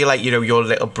I feel like, your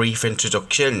little brief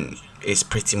introduction is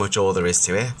pretty much all there is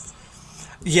to it.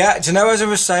 Yeah, do you know, as I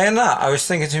was saying that, I was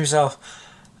thinking to myself,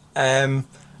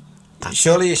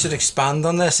 Surely you should expand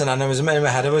on this. And I know in my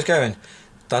head I was going,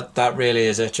 that really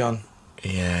is it, John.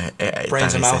 Yeah,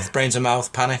 Brains of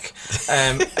mouth, panic.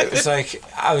 It was like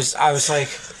I was like,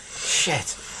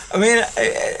 shit. I mean,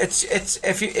 it's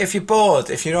if you're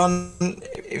bored, if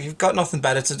you've got nothing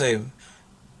better to do,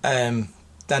 then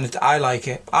I like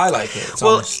it. It's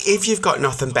well, honest. if you've got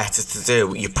nothing better to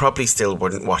do, you probably still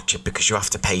wouldn't watch it because you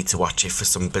have to pay to watch it for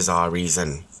some bizarre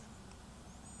reason.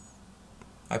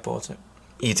 I bought it.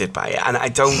 You did buy it, and I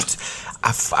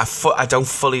don't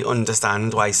fully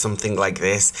understand why something like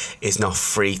this is not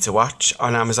free to watch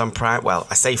on Amazon Prime. Well,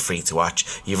 I say free to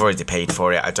watch. You've already paid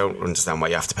for it. I don't understand why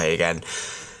you have to pay again.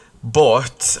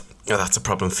 But that's a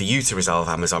problem for you to resolve,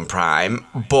 Amazon Prime.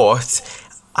 But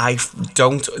I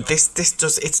don't.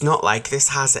 It's not like this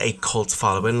has a cult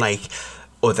following like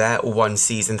other one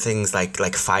season things like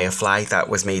Firefly that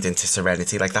was made into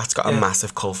Serenity. Like that's got a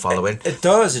massive cult following. It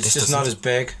does. It's just not as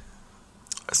big.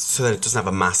 So then it doesn't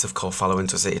have a massive cult following,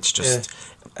 does it? It's just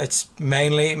it's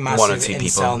mainly massive one or two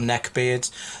incel neckbeards.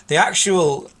 The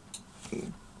actual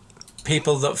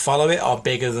people that follow it are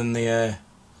bigger than the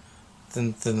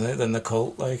than the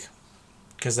cult, like,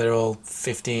 because they're all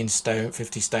 50 stone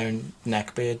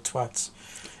neckbeard twats.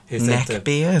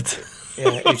 Neckbeard?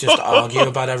 Who just argue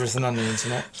about everything on the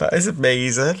internet. That is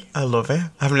amazing. I love it.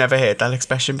 I've never heard that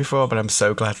expression before, but I'm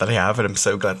so glad that I have, and I'm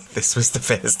so glad this was the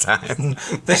first time.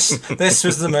 This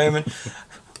was the moment.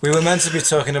 We were meant to be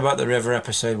talking about the River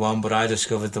episode 1, but I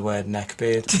discovered the word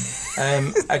neckbeard.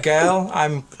 A girl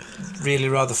I'm really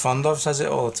rather fond of says it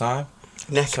all the time.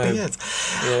 Neckbeard.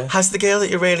 Yeah. Has the girl that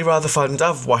you're really rather fond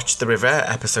of watched the River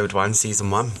episode 1,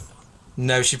 season 1?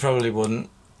 No, she probably wouldn't.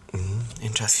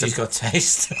 Interesting. She's got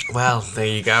taste. Well, there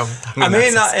you go. I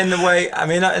mean that in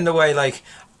the way. Like,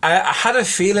 I had a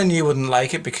feeling you wouldn't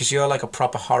like it because you're like a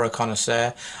proper horror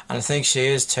connoisseur, and I think she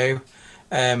is too.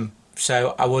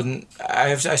 So I wouldn't.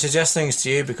 I suggest things to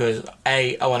you because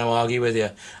A, I want to argue with you,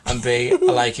 and B, I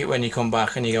like it when you come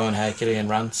back and you go on Herculean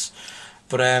rants.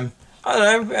 But I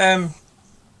don't know.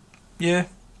 Yeah,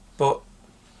 but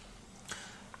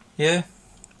yeah.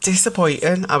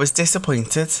 Disappointing. I was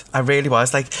disappointed. I really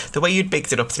was. Like, the way you'd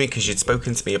bigged it up to me because you'd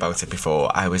spoken to me about it before,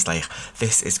 I was like,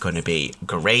 this is going to be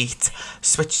great.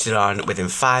 Switched it on within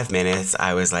 5 minutes.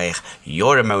 I was like,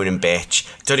 you're a moaning bitch.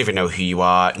 Don't even know who you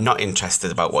are. Not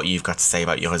interested about what you've got to say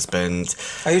about your husband.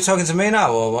 Are you talking to me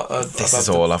now? Or what, this is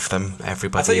all of them.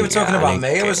 Everybody. I thought you were talking about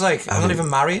me. I was like, I'm not even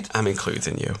married. I'm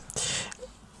including you.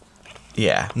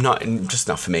 Yeah, just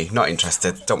not for me. Not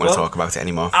interested. Don't want to talk about it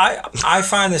anymore. I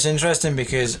find this interesting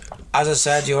because, as I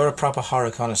said, you're a proper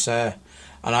horror connoisseur,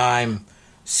 and I'm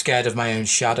scared of my own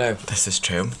shadow. This is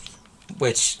true.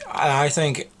 Which I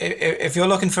think, if you're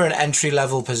looking for an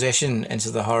entry-level position into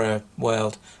the horror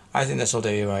world, I think this will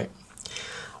do you right.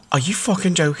 Are you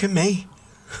fucking joking me?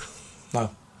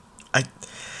 No.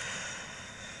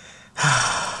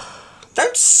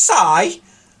 Don't sigh.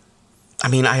 I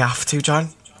mean, I have to, John.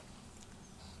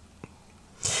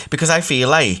 Because I feel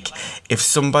like if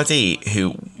somebody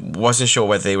who wasn't sure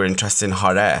whether they were interested in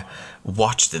horror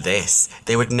watched this,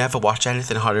 they would never watch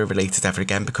anything horror related ever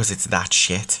again because it's that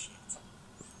shit.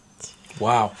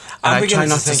 Wow. I'm beginning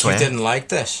to think you didn't like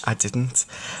this. I didn't.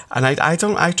 And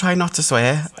I try not to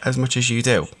swear as much as you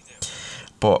do.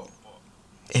 But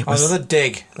it was... Another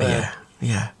dig there.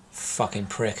 Yeah. Fucking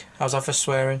prick. How's that for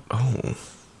swearing? Oh,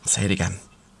 say it again.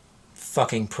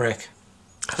 Fucking prick.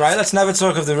 Right, let's never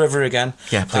talk of the river again.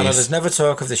 Yeah, please. Let's never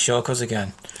talk of the shortcuts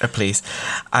again. Please.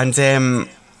 And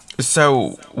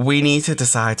so we need to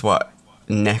decide what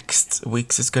next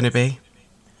week's is going to be.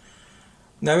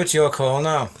 No, it's your call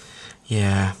now.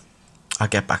 Yeah, I'll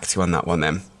get back to you on that one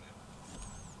then.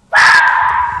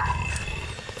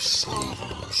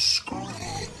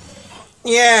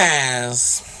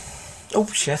 Yes. Oh,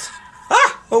 shit.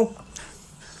 Ah! Oh.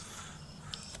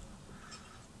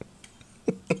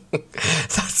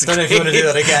 That's don't know if you want to do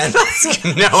that again.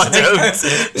 No, I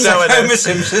don't. No, I don't. Homer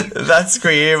Simpson. That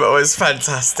scream was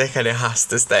fantastic and it has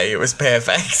to stay. It was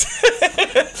perfect.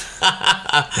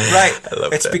 Right.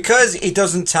 It's because he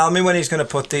doesn't tell me when he's going to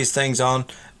put these things on.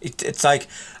 It's like,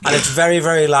 and it's very,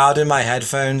 very loud in my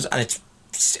headphones, and it's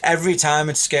every time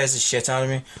it scares the shit out of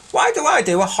me. Why do I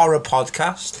do a horror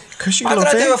podcast? Because you Why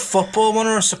love did I it. do a football one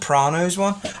or a Sopranos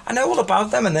one? I know all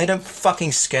about them, and they don't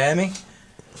fucking scare me.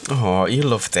 Oh, you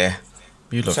loved it.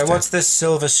 You loved it. So what's this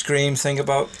Silver Scream thing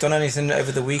about? Done anything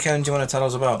over the weekend you want to tell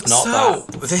us about? Not so,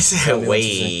 that. This is a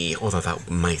way... Although that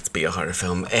might be a horror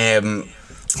film.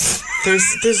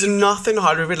 There's nothing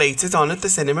horror related on at the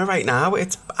cinema right now.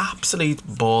 It's absolute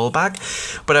ball bag.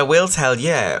 But I will tell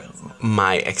you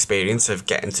my experience of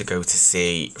getting to go to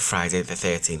see Friday the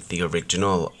 13th, the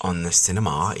original, on the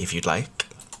cinema, if you'd like.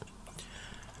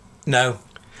 No.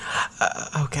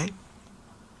 Okay.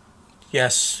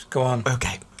 Yes, go on.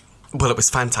 Okay. Well, it was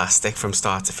fantastic from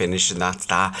start to finish, and that's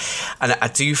that. And I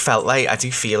do feel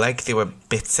like there were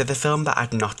bits of the film that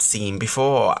I'd not seen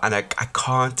before, and I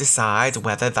can't decide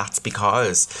whether that's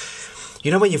because, you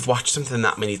know, when you've watched something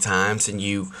that many times and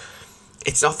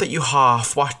it's not that you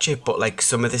half watch it, but like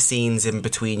some of the scenes in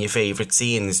between your favourite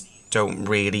scenes don't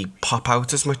really pop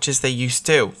out as much as they used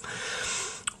to.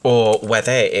 Or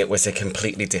whether it was a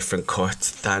completely different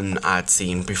cut than I'd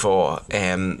seen before.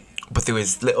 But there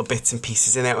was little bits and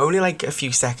pieces in there, only like a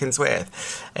few seconds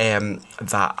worth,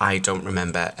 that I don't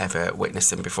remember ever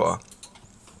witnessing before.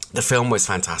 The film was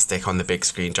fantastic on the big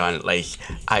screen, John. Like,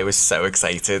 I was so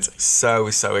excited, so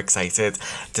excited,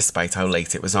 despite how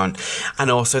late it was on. And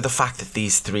also the fact that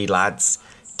these three lads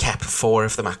four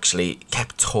of them actually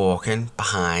kept talking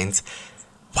behind.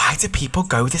 Why do people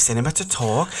go to the cinema to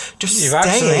talk? Just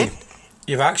stay in.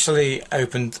 You've actually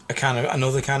opened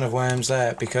another can of worms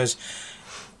there, because...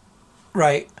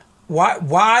 Right,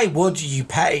 why would you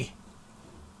pay?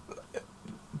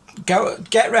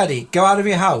 Get ready, go out of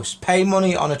your house, pay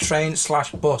money on a train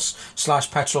 / bus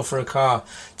 / petrol for a car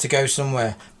to go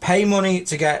somewhere, pay money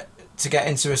to get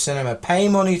into a cinema, pay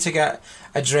money to get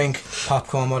a drink,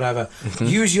 popcorn, whatever. Mm-hmm.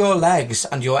 Use your legs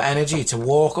and your energy to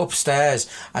walk upstairs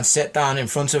and sit down in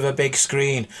front of a big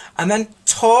screen and then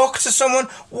talk to someone.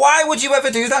 Why would you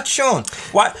ever do that, Sean?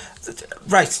 Why?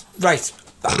 Right.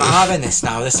 I'm having this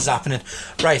now. This is happening.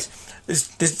 Right.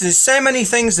 There's so many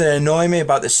things that annoy me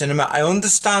about the cinema. I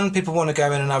understand people want to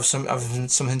go in and have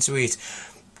something to eat.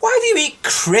 Why do you eat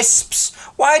crisps?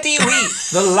 Why do you eat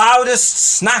the loudest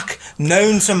snack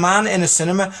known to man in a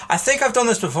cinema? I think I've done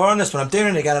this before on this, but I'm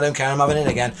doing it again. I don't care. I'm having it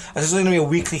again. This is going to be a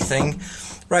weekly thing.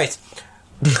 Right.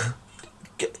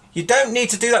 You don't need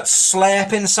to do that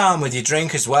slurping sound with your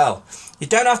drink as well. You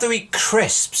don't have to eat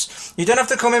crisps. You don't have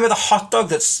to come in with a hot dog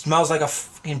that smells like a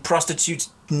fucking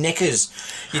prostitute's knickers.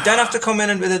 You don't have to come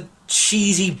in with a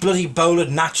cheesy bloody bowl of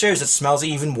nachos that smells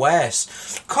even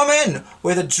worse. Come in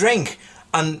with a drink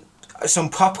and some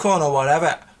popcorn or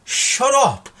whatever. Shut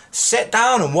up. Sit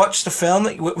down and watch the film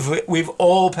that we've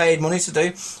all paid money to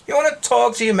do. You want to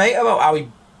talk to your mate about how he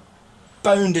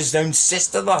boned his own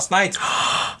sister last night?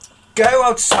 Go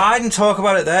outside and talk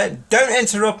about it there. Don't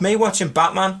interrupt me watching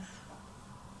Batman.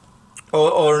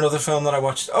 Or another film that I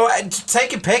watched.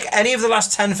 Take a pick. Any of the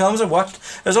last 10 films I've watched,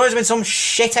 there's always been some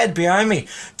shithead behind me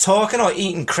talking or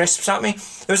eating crisps at me.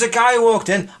 There was a guy who walked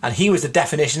in, and he was the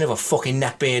definition of a fucking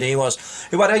neckbeard, he was.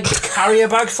 Who had a carrier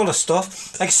bag full of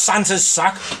stuff, like Santa's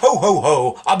sack. Ho, ho,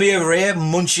 ho. I'll be over here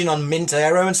munching on mint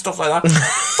arrow and stuff like that.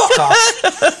 Fuck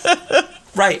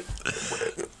off. Right.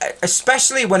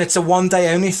 Especially when it's a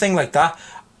one-day only thing like that.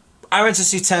 I went to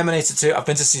see Terminator 2. I've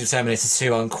been to see Terminator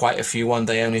 2 on quite a few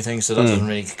one-day only things, so that doesn't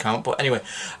really count. But anyway,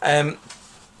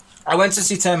 I went to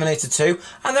see Terminator 2,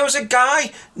 and there was a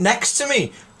guy next to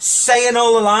me saying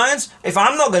all the lines. If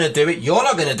I'm not going to do it, you're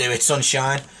not going to do it,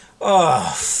 sunshine. Oh,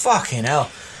 fucking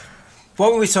hell.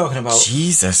 What were we talking about?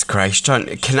 Jesus Christ, John.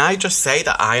 Can I just say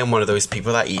that I am one of those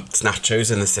people that eats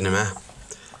nachos in the cinema?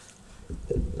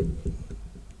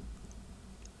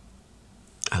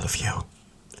 I love you.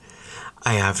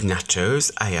 I have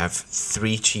nachos, I have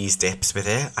 3 cheese dips with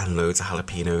it, and loads of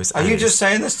jalapenos. Are you just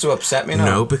saying this to upset me now?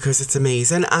 No, because it's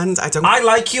amazing, and I don't... I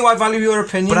like you, I value your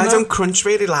opinion, but I don't crunch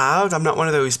really loud. I'm not one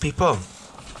of those people.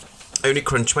 I only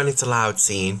crunch when it's a loud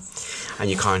scene, and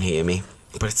you can't hear me.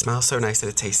 But it smells so nice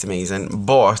and it tastes amazing.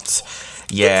 But,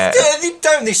 yeah... They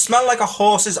don't, they smell like a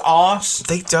horse's arse.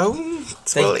 They don't.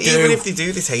 Well, even if they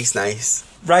do, they taste nice.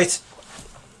 Right.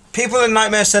 People in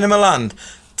Nightmare Cinema Land...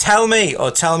 Tell me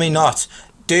or tell me not.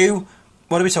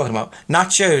 What are we talking about?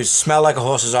 Nachos smell like a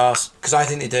horse's arse, because I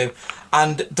think they do.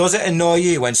 And does it annoy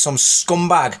you when some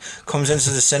scumbag comes into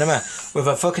the cinema with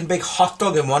a fucking big hot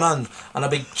dog in one hand and a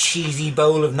big cheesy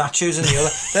bowl of nachos in the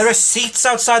other? There are seats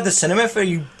outside the cinema for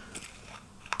you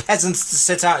peasants to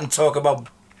sit out and talk about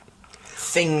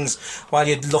things while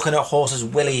you're looking at horses'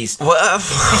 willies.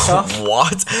 Piss off.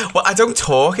 What? Well, I don't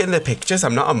talk in the pictures.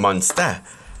 I'm not a monster.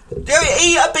 Do you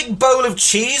eat a big bowl of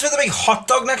cheese with a big hot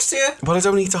dog next to you? Well, I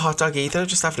don't eat a hot dog either. I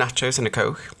just have nachos and a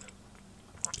Coke.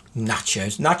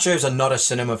 Nachos are not a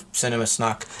cinema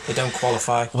snack. They don't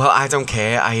qualify. Well, I don't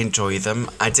care. I enjoy them.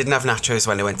 I didn't have nachos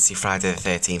when I went to see Friday the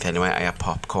 13th anyway. I had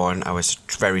popcorn. I was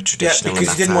very traditional. Yeah,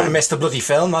 because you didn't want to miss the bloody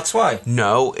film, that's why.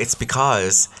 No, it's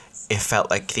because it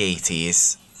felt like the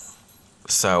 80s.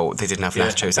 so they didn't have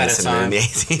nachos in the better cinema in the time.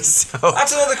 80s. So.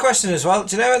 That's another question as well.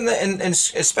 Do you know in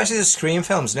especially the Scream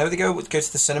films, you know they go to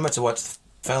the cinema to watch the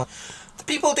film. Do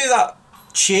people do that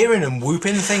cheering and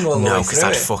whooping thing all the No, way because through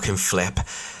I'd it? fucking flip.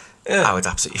 Yeah. I would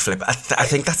absolutely flip. I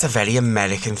think that's a very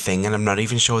American thing, and I'm not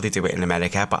even sure they do it in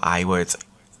America, but I would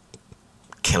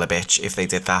kill a bitch if they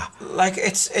did that. Like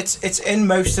it's in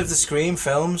most of the Scream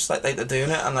films, like they're doing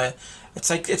it, and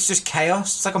it's just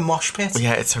chaos. It's like a mosh pit.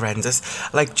 Yeah, it's horrendous.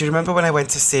 Like, do you remember when I went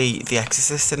to see The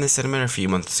Exorcist in the cinema a few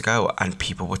months ago, and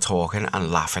people were talking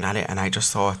and laughing at it, and I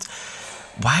just thought,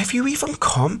 why have you even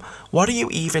come? What are you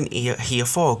even here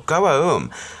for? Go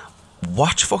home.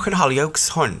 Watch fucking Hollyoaks,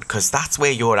 hun, because that's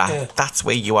where you're at. Yeah. That's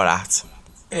where you are at.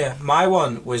 Yeah, my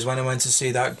one was when I went to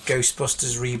see that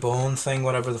Ghostbusters Reborn thing,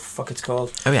 whatever the fuck it's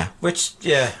called. Oh, yeah. Which,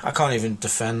 yeah, I can't even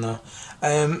defend that.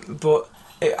 But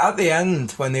at the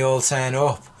end, when they all turn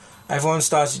up, everyone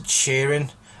started cheering,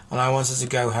 and I wanted to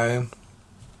go home.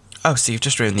 Oh, so you've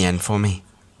just ruined the end for me.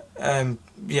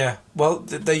 Yeah, well,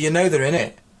 you know they're in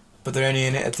it, but they're only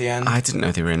in it at the end. I didn't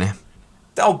know they were in it.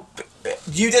 Oh,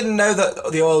 you didn't know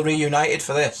that they all reunited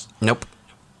for this? Nope.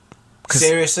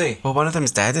 Seriously? Well, one of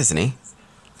them's dead, isn't he?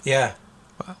 Yeah.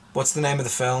 What's the name of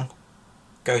the film?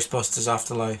 Ghostbusters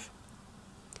Afterlife.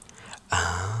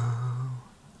 Oh.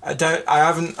 I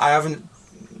haven't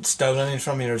stolen it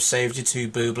from you or saved you 2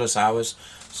 boobless hours,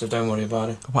 so don't worry about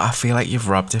it. Well, I feel like you've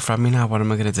robbed it from me now. What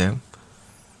am I going to do?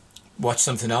 Watch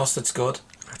something else that's good.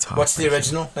 That's Watch the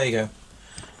original. There you go.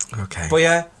 Okay. But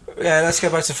yeah, let's go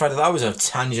back to Friday. That was a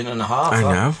tangent and a half. I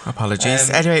that. know.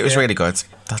 Apologies. Anyway, it was really good.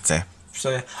 That's it. So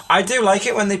yeah. I do like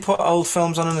it when they put old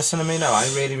films on in the cinema. No,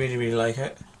 I really, really, really like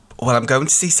it. Well, I'm going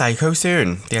to see Psycho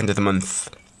soon, the end of the month.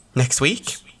 Next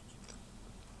week.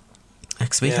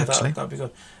 Next week, Yeah, actually. that'd be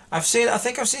good. I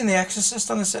think I've seen The Exorcist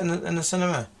in the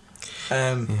cinema.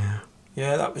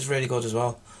 Yeah, that was really good as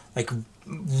well. Like,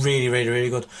 really, really, really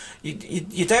good.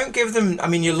 You don't give them... I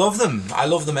mean, you love them. I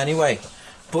love them anyway.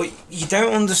 But you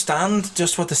don't understand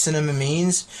just what the cinema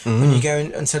means when you go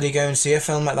until you go and see a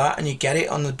film like that and you get it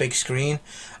on the big screen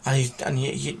and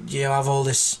you have all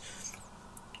this...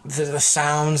 The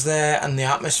sounds there and the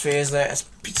atmosphere's there. It's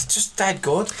just dead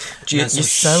good. You're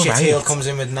so right. Shitheel comes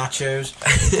in with nachos.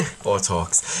 Or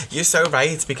talks. You're so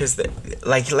right, because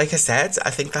like I said,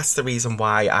 I think that's the reason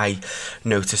why I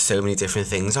noticed so many different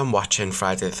things on watching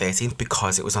Friday the 13th,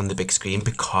 because it was on the big screen,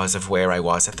 because of where I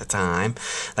was at the time.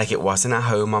 Like, it wasn't at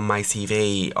home on my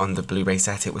TV on the Blu-ray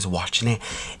set, it was watching it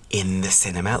in the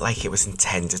cinema, like it was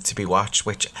intended to be watched,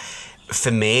 which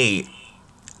for me,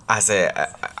 as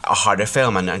a horror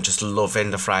film and just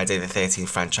loving the Friday the 13th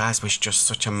franchise, was just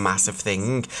such a massive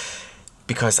thing,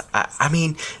 because I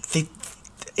mean,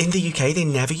 in the UK they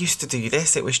never used to do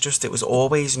this. It was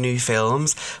always new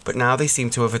films, but now they seem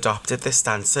to have adopted this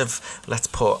stance of let's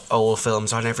put old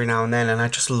films on every now and then, and I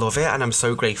just love it, and I'm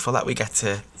so grateful that we get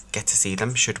to see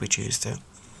them should we choose to.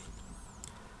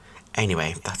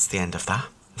 Anyway, that's the end of that.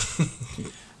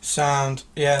 Sound.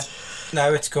 Yeah.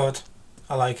 No, it's good.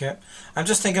 I like it. I'm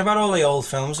just thinking about all the old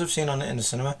films I've seen on it in the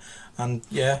cinema, and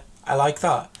yeah, I like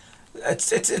that.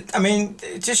 I mean,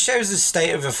 it just shows the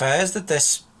state of affairs that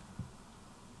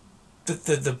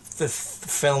the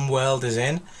film world is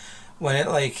in, when it,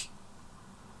 like,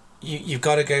 you've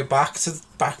got to go back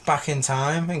in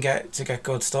time and get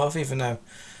good stuff, even though,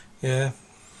 yeah,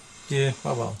 oh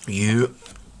well.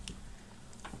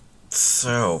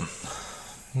 So,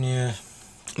 yeah.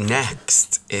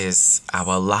 Next is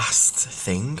our last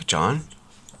thing, John.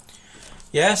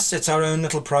 Yes, it's our own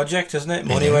little project, isn't it?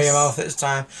 Money where your mouth is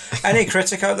time. Any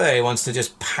critic out there who wants to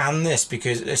just pan this,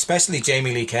 because especially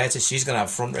Jamie Lee Curtis, she's going to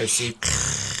have front row seat.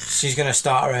 She's going to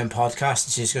start her own podcast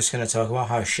and she's just going to talk about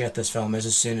how shit this film is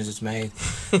as soon as it's made.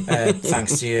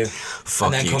 Thanks to you. Fuck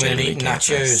and then you, come in and Jamie eat Lee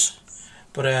Curtis. nachos.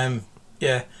 But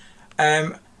yeah.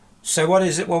 So what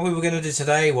is it? What we were going to do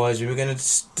today was we were going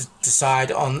to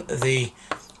decide on the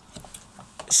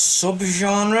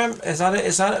subgenre. Is that it?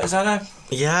 Is that a...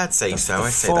 Yeah, I'd say so.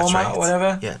 I'd say that's right. Or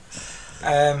whatever.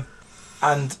 Yeah.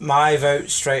 And my vote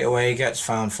straight away gets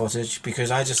found footage,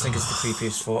 because I just think it's the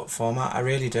creepiest format. I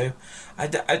really do.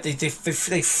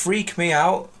 They freak me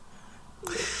out.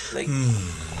 Like,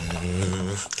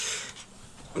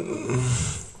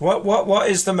 what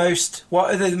is the most?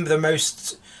 What are the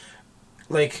most,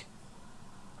 like,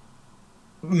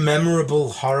 memorable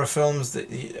horror films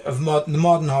of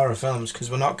modern horror films?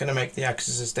 Because we're not going to make The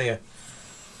Exorcist here.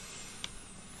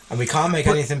 And we can't make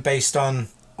anything based on...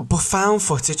 But found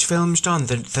footage films, John,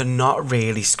 they're not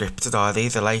really scripted, are they?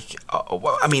 They're like...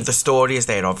 I mean, the story is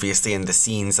there, obviously, and the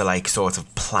scenes are, like, sort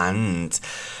of planned.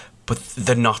 But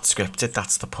they're not scripted,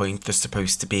 that's the point. They're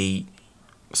supposed to be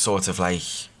sort of, like,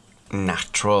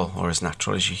 natural, or as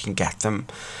natural as you can get them,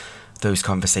 those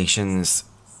conversations.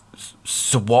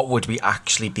 So what would we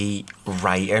actually be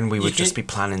writing? We would just be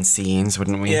planning scenes,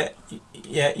 wouldn't we?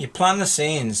 Yeah, you plan the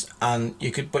scenes, and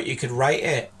you could write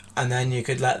it, and then you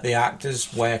could let the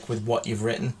actors work with what you've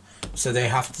written, so they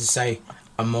have to say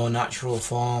a more natural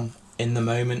form in the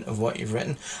moment of what you've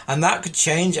written, and that could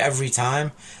change every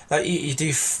time. Like you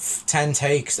do 10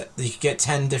 takes, you could get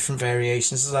 10 different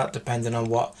variations of that depending on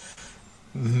what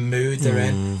mood they're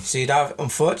in. So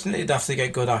unfortunately you'd have to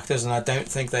get good actors, and I don't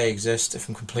think they exist, if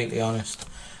I'm completely honest,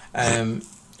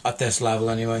 at this level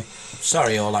anyway.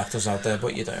 Sorry all actors out there,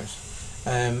 but you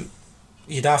don't.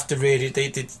 You'd have to really,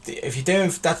 if you're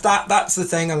doing that's the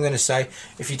thing I'm going to say.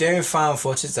 If you're doing found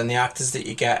footage, then the actors that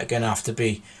you get are going to have to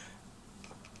be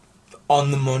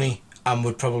on the money and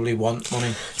would probably want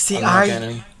money. See,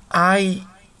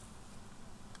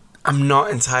 I'm not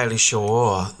entirely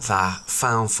sure that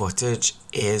found footage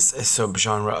is a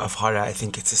subgenre of horror. I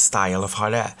think it's a style of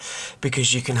horror,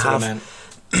 because you can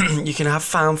you can have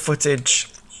found footage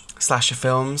slasher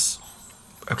films.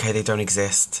 Okay, they don't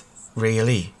exist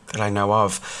really that I know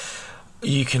of.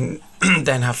 You can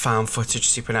then have found footage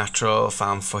supernatural,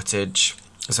 found footage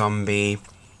zombie.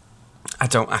 I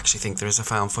don't actually think there is a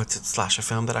found footage slasher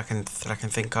film that I can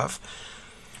think of.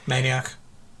 Maniac.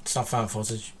 It's not found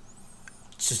footage.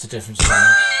 It's just a different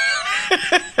genre.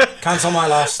 Cancel my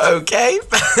last. Okay.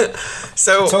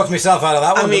 So I talked myself out of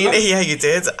that one. I mean, yeah, you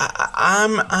did.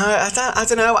 I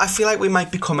don't know. I feel like we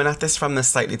might be coming at this from a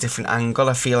slightly different angle.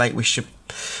 I feel like we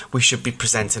should be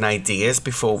presenting ideas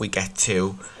before we get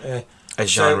to a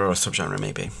genre or subgenre,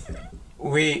 maybe.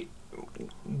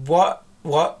 What?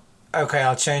 Okay,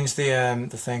 I'll change the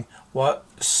thing. What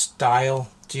style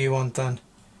do you want then?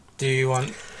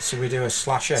 Should we do a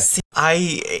slasher? See,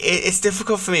 it's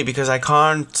difficult for me because I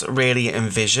can't really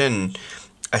envision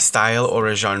a style or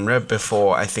a genre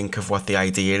before I think of what the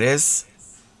idea is.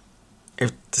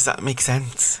 Does that make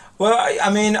sense? Well,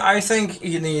 I think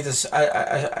you need this.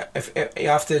 If you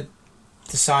have to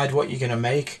decide what you're gonna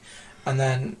make, and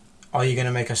then are you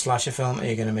gonna make a slasher film? Or are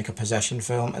you gonna make a possession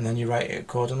film, and then you write it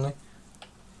accordingly?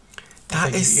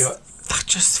 That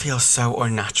just feels so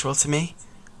unnatural to me.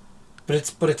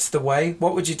 But it's the way.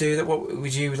 What would you do? What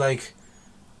would you like?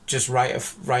 Just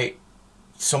write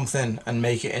something and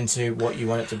make it into what you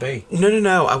want it to be?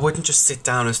 No. I wouldn't just sit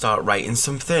down and start writing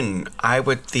something.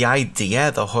 The idea,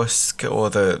 the husk or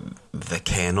the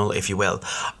kernel, if you will,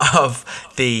 of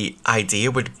the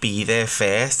idea would be there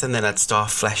first, and then I'd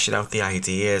start fleshing out the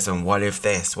ideas. And what if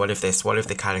this? What if this? What if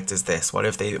the character's this? What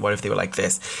if they were like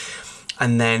this?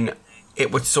 And then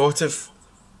it would sort of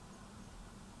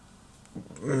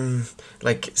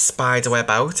like spiderweb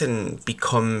out and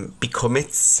become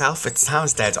itself. It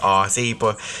sounds dead arty,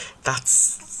 but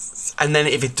that's. And then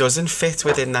if it doesn't fit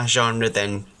within that genre,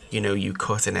 then you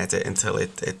cut and edit until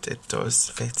it does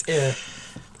fit. Yeah,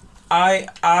 I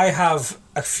have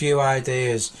a few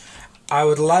ideas. I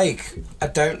would like. I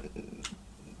don't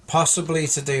possibly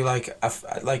to do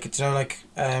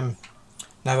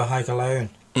Never Hike Alone.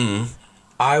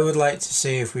 I would like to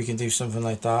see if we can do something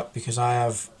like that, because I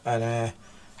have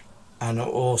an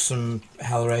awesome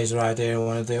Hellraiser idea I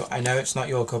want to do. I know it's not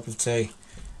your cup of tea,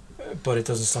 but it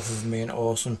doesn't stop it from being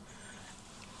awesome.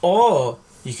 Or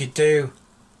you could do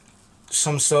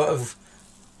some sort of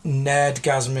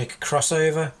nerdgasmic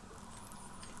crossover.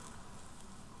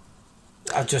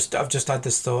 I've just had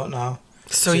this thought now.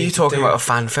 So you talking about a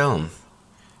fan film?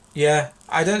 Yeah,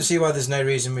 I don't see why there's no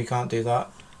reason we can't do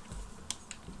that.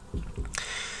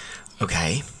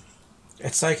 Okay.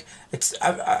 It's like it's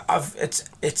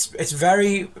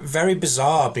very, very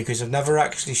bizarre, because I've never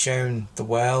actually shown the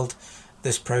world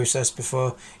this process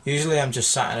before. Usually I'm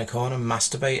just sat in a corner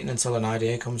masturbating until an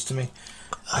idea comes to me.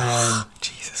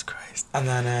 Jesus Christ. And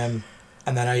then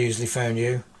I usually phone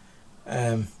you,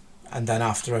 and then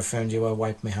after I've phoned you I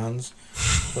wipe my hands.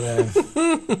 But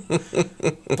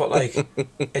like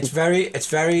it's very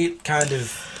kind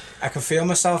of, I can feel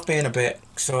myself being a bit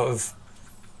sort of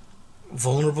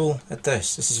vulnerable at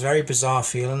this. This is very bizarre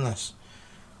feeling this,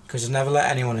 because I've never let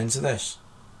anyone into this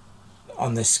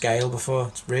on this scale before.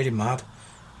 It's really mad.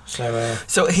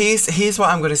 So here's what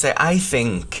I'm going to say. I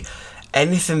think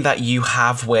anything that you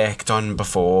have worked on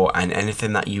before and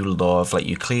anything that you love, like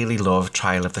you clearly love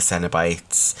Trial of the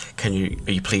Cenobites. Are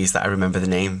you pleased that I remember the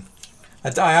name?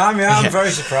 I am, yeah. I'm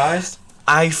very surprised.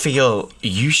 I feel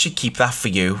you should keep that for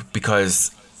you,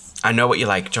 because I know what you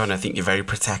like, John. I think you're very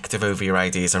protective over your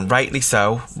ideas, and rightly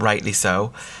so.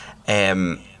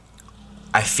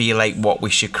 I feel like what we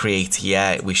should create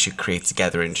here, we should create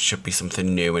together, and it should be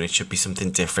something new, and it should be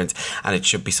something different, and it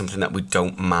should be something that we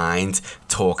don't mind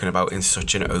talking about in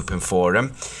such an open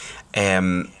forum,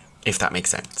 if that makes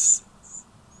sense.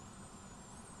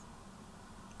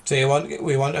 So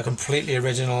we want a completely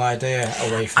original idea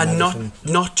away from And everything.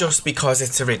 not just because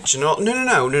it's original.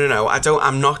 No.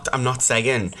 I'm not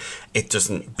saying it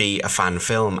doesn't be a fan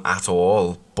film at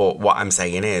all. But what I'm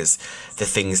saying is the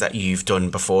things that you've done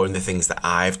before and the things that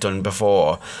I've done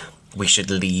before, we should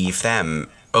leave them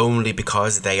only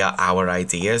because they are our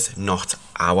ideas, not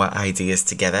our ideas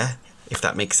together. If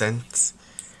that makes sense.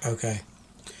 Okay.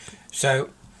 So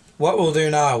what we'll do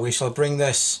now, we shall bring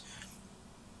this,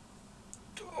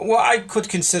 what I could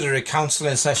consider a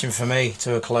counselling session for me,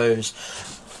 to a close.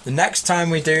 The next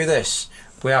time we do this,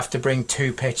 we have to bring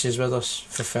 2 pictures with us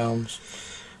for films.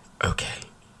 Okay.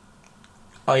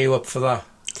 Are you up for that?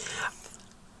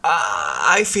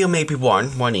 I feel maybe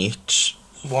one each.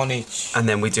 1 each. And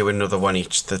then we do another one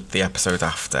each the episode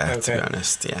after, to Okay. be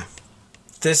honest, yeah.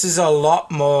 This is a lot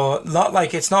more, not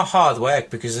like, it's not hard work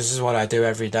because this is what I do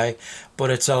every day, but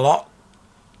it's a lot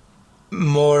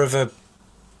more of a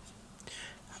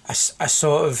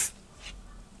sort of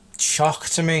shock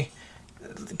to me,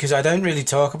 because I don't really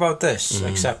talk about this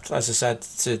except, as I said,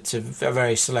 to a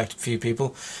very select few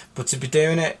people, but to be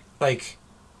doing it like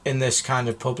in this kind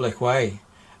of public way,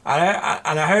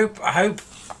 and I hope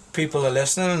people are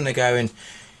listening and they're going,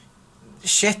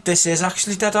 shit, this is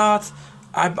actually dead hard.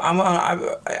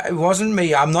 It wasn't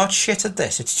me. I'm not shit at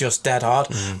this. It's just dead hard.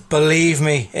 Believe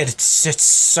me, it's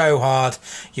so hard.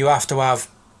 You have to have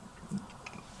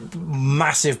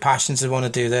massive passion to want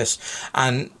to do this,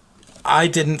 and I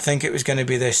didn't think it was going to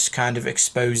be this kind of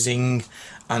exposing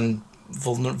and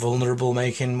vulnerable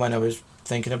making when I was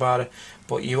thinking about it,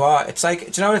 but you are. It's like,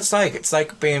 do you know what it's like? It's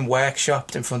like being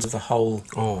workshopped in front of the whole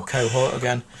cohort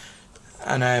again,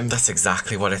 and that's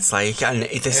exactly what it's like, and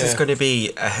this is going to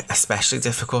be especially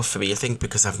difficult for me, I think,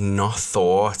 because I've not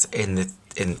thought in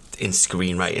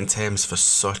screenwriting terms for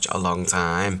such a long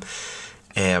time.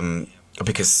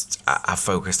 Because I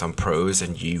focused on prose,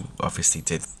 and you obviously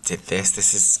did this.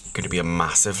 This is going to be a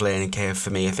massive learning curve for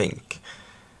me, I think.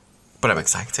 But I'm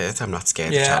excited. I'm not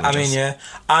scared. Yeah, of I challenges.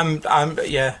 mean, I'm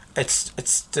yeah. It's.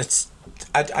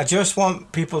 I just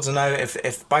want people to know,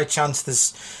 if by chance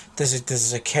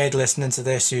there's a kid listening to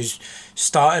this who's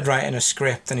started writing a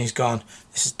script and he's gone,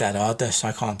 this is dead hard. This,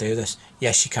 I can't do this.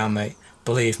 Yes, you can, mate.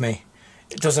 Believe me.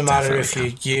 It doesn't matter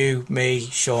Definitely if you, me,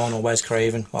 Sean, or Wes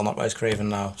Craven. Well, not Wes Craven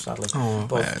now, sadly, but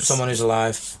Wes. someone who's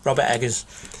alive, Robert Eggers.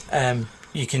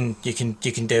 You can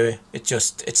do it. It's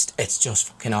just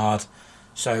fucking hard.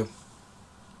 So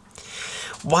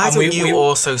why and don't we- you we-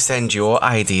 also send your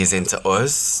ideas into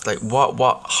us? Like, what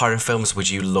horror films would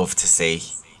you love to see?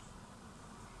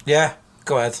 yeah,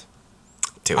 go ahead.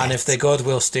 Do And it. if they're good,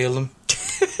 we'll steal them.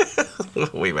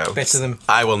 We won't. Bits of them.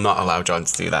 I will not allow John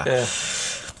to do that. Yeah,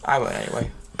 I will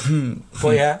anyway.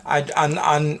 But yeah,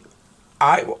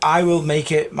 I will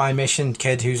make it my mission,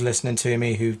 kid who's listening to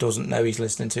me, who doesn't know he's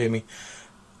listening to me,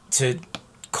 to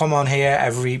come on here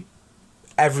every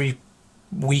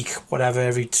week, whatever,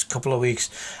 every couple of weeks,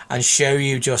 and show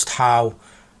you just how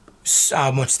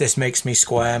much this makes me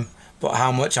squirm, but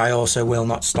how much I also will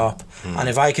not stop. And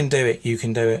if I can do it, you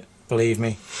can do it. Believe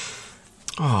me.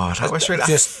 Oh, that was really...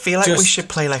 I feel like we should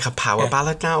play like a power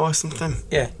ballad now or something.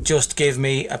 Yeah, just give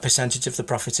me a percentage of the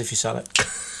profits if you sell it.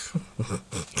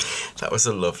 That was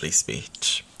a lovely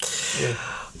speech. Yeah.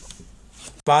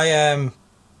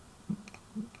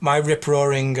 My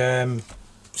rip-roaring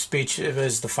speech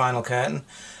was the final curtain.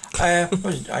 I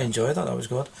enjoyed that. That was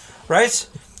good. Right.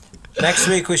 Next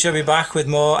week we shall be back with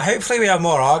more. Hopefully we have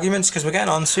more arguments, because we're getting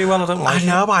on too well. I don't like I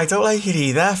know, but I don't like it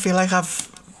either. I feel like I've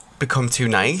become too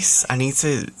nice. I need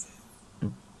to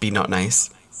be not nice.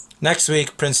 Next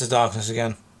week, Prince of Darkness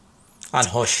again. And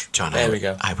Hush. John, there we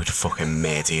go. I would fucking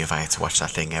murder you if I had to watch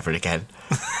that thing ever again.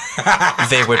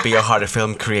 There would be a horror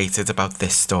film created about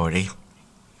this story.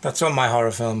 That's what my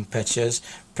horror film pitch is.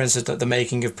 The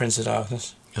making of Prince of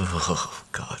Darkness. Oh,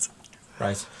 God.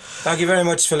 Right. Thank you very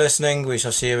much for listening. We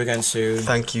shall see you again soon.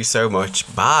 Thank you so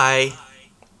much. Bye.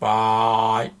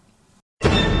 Bye.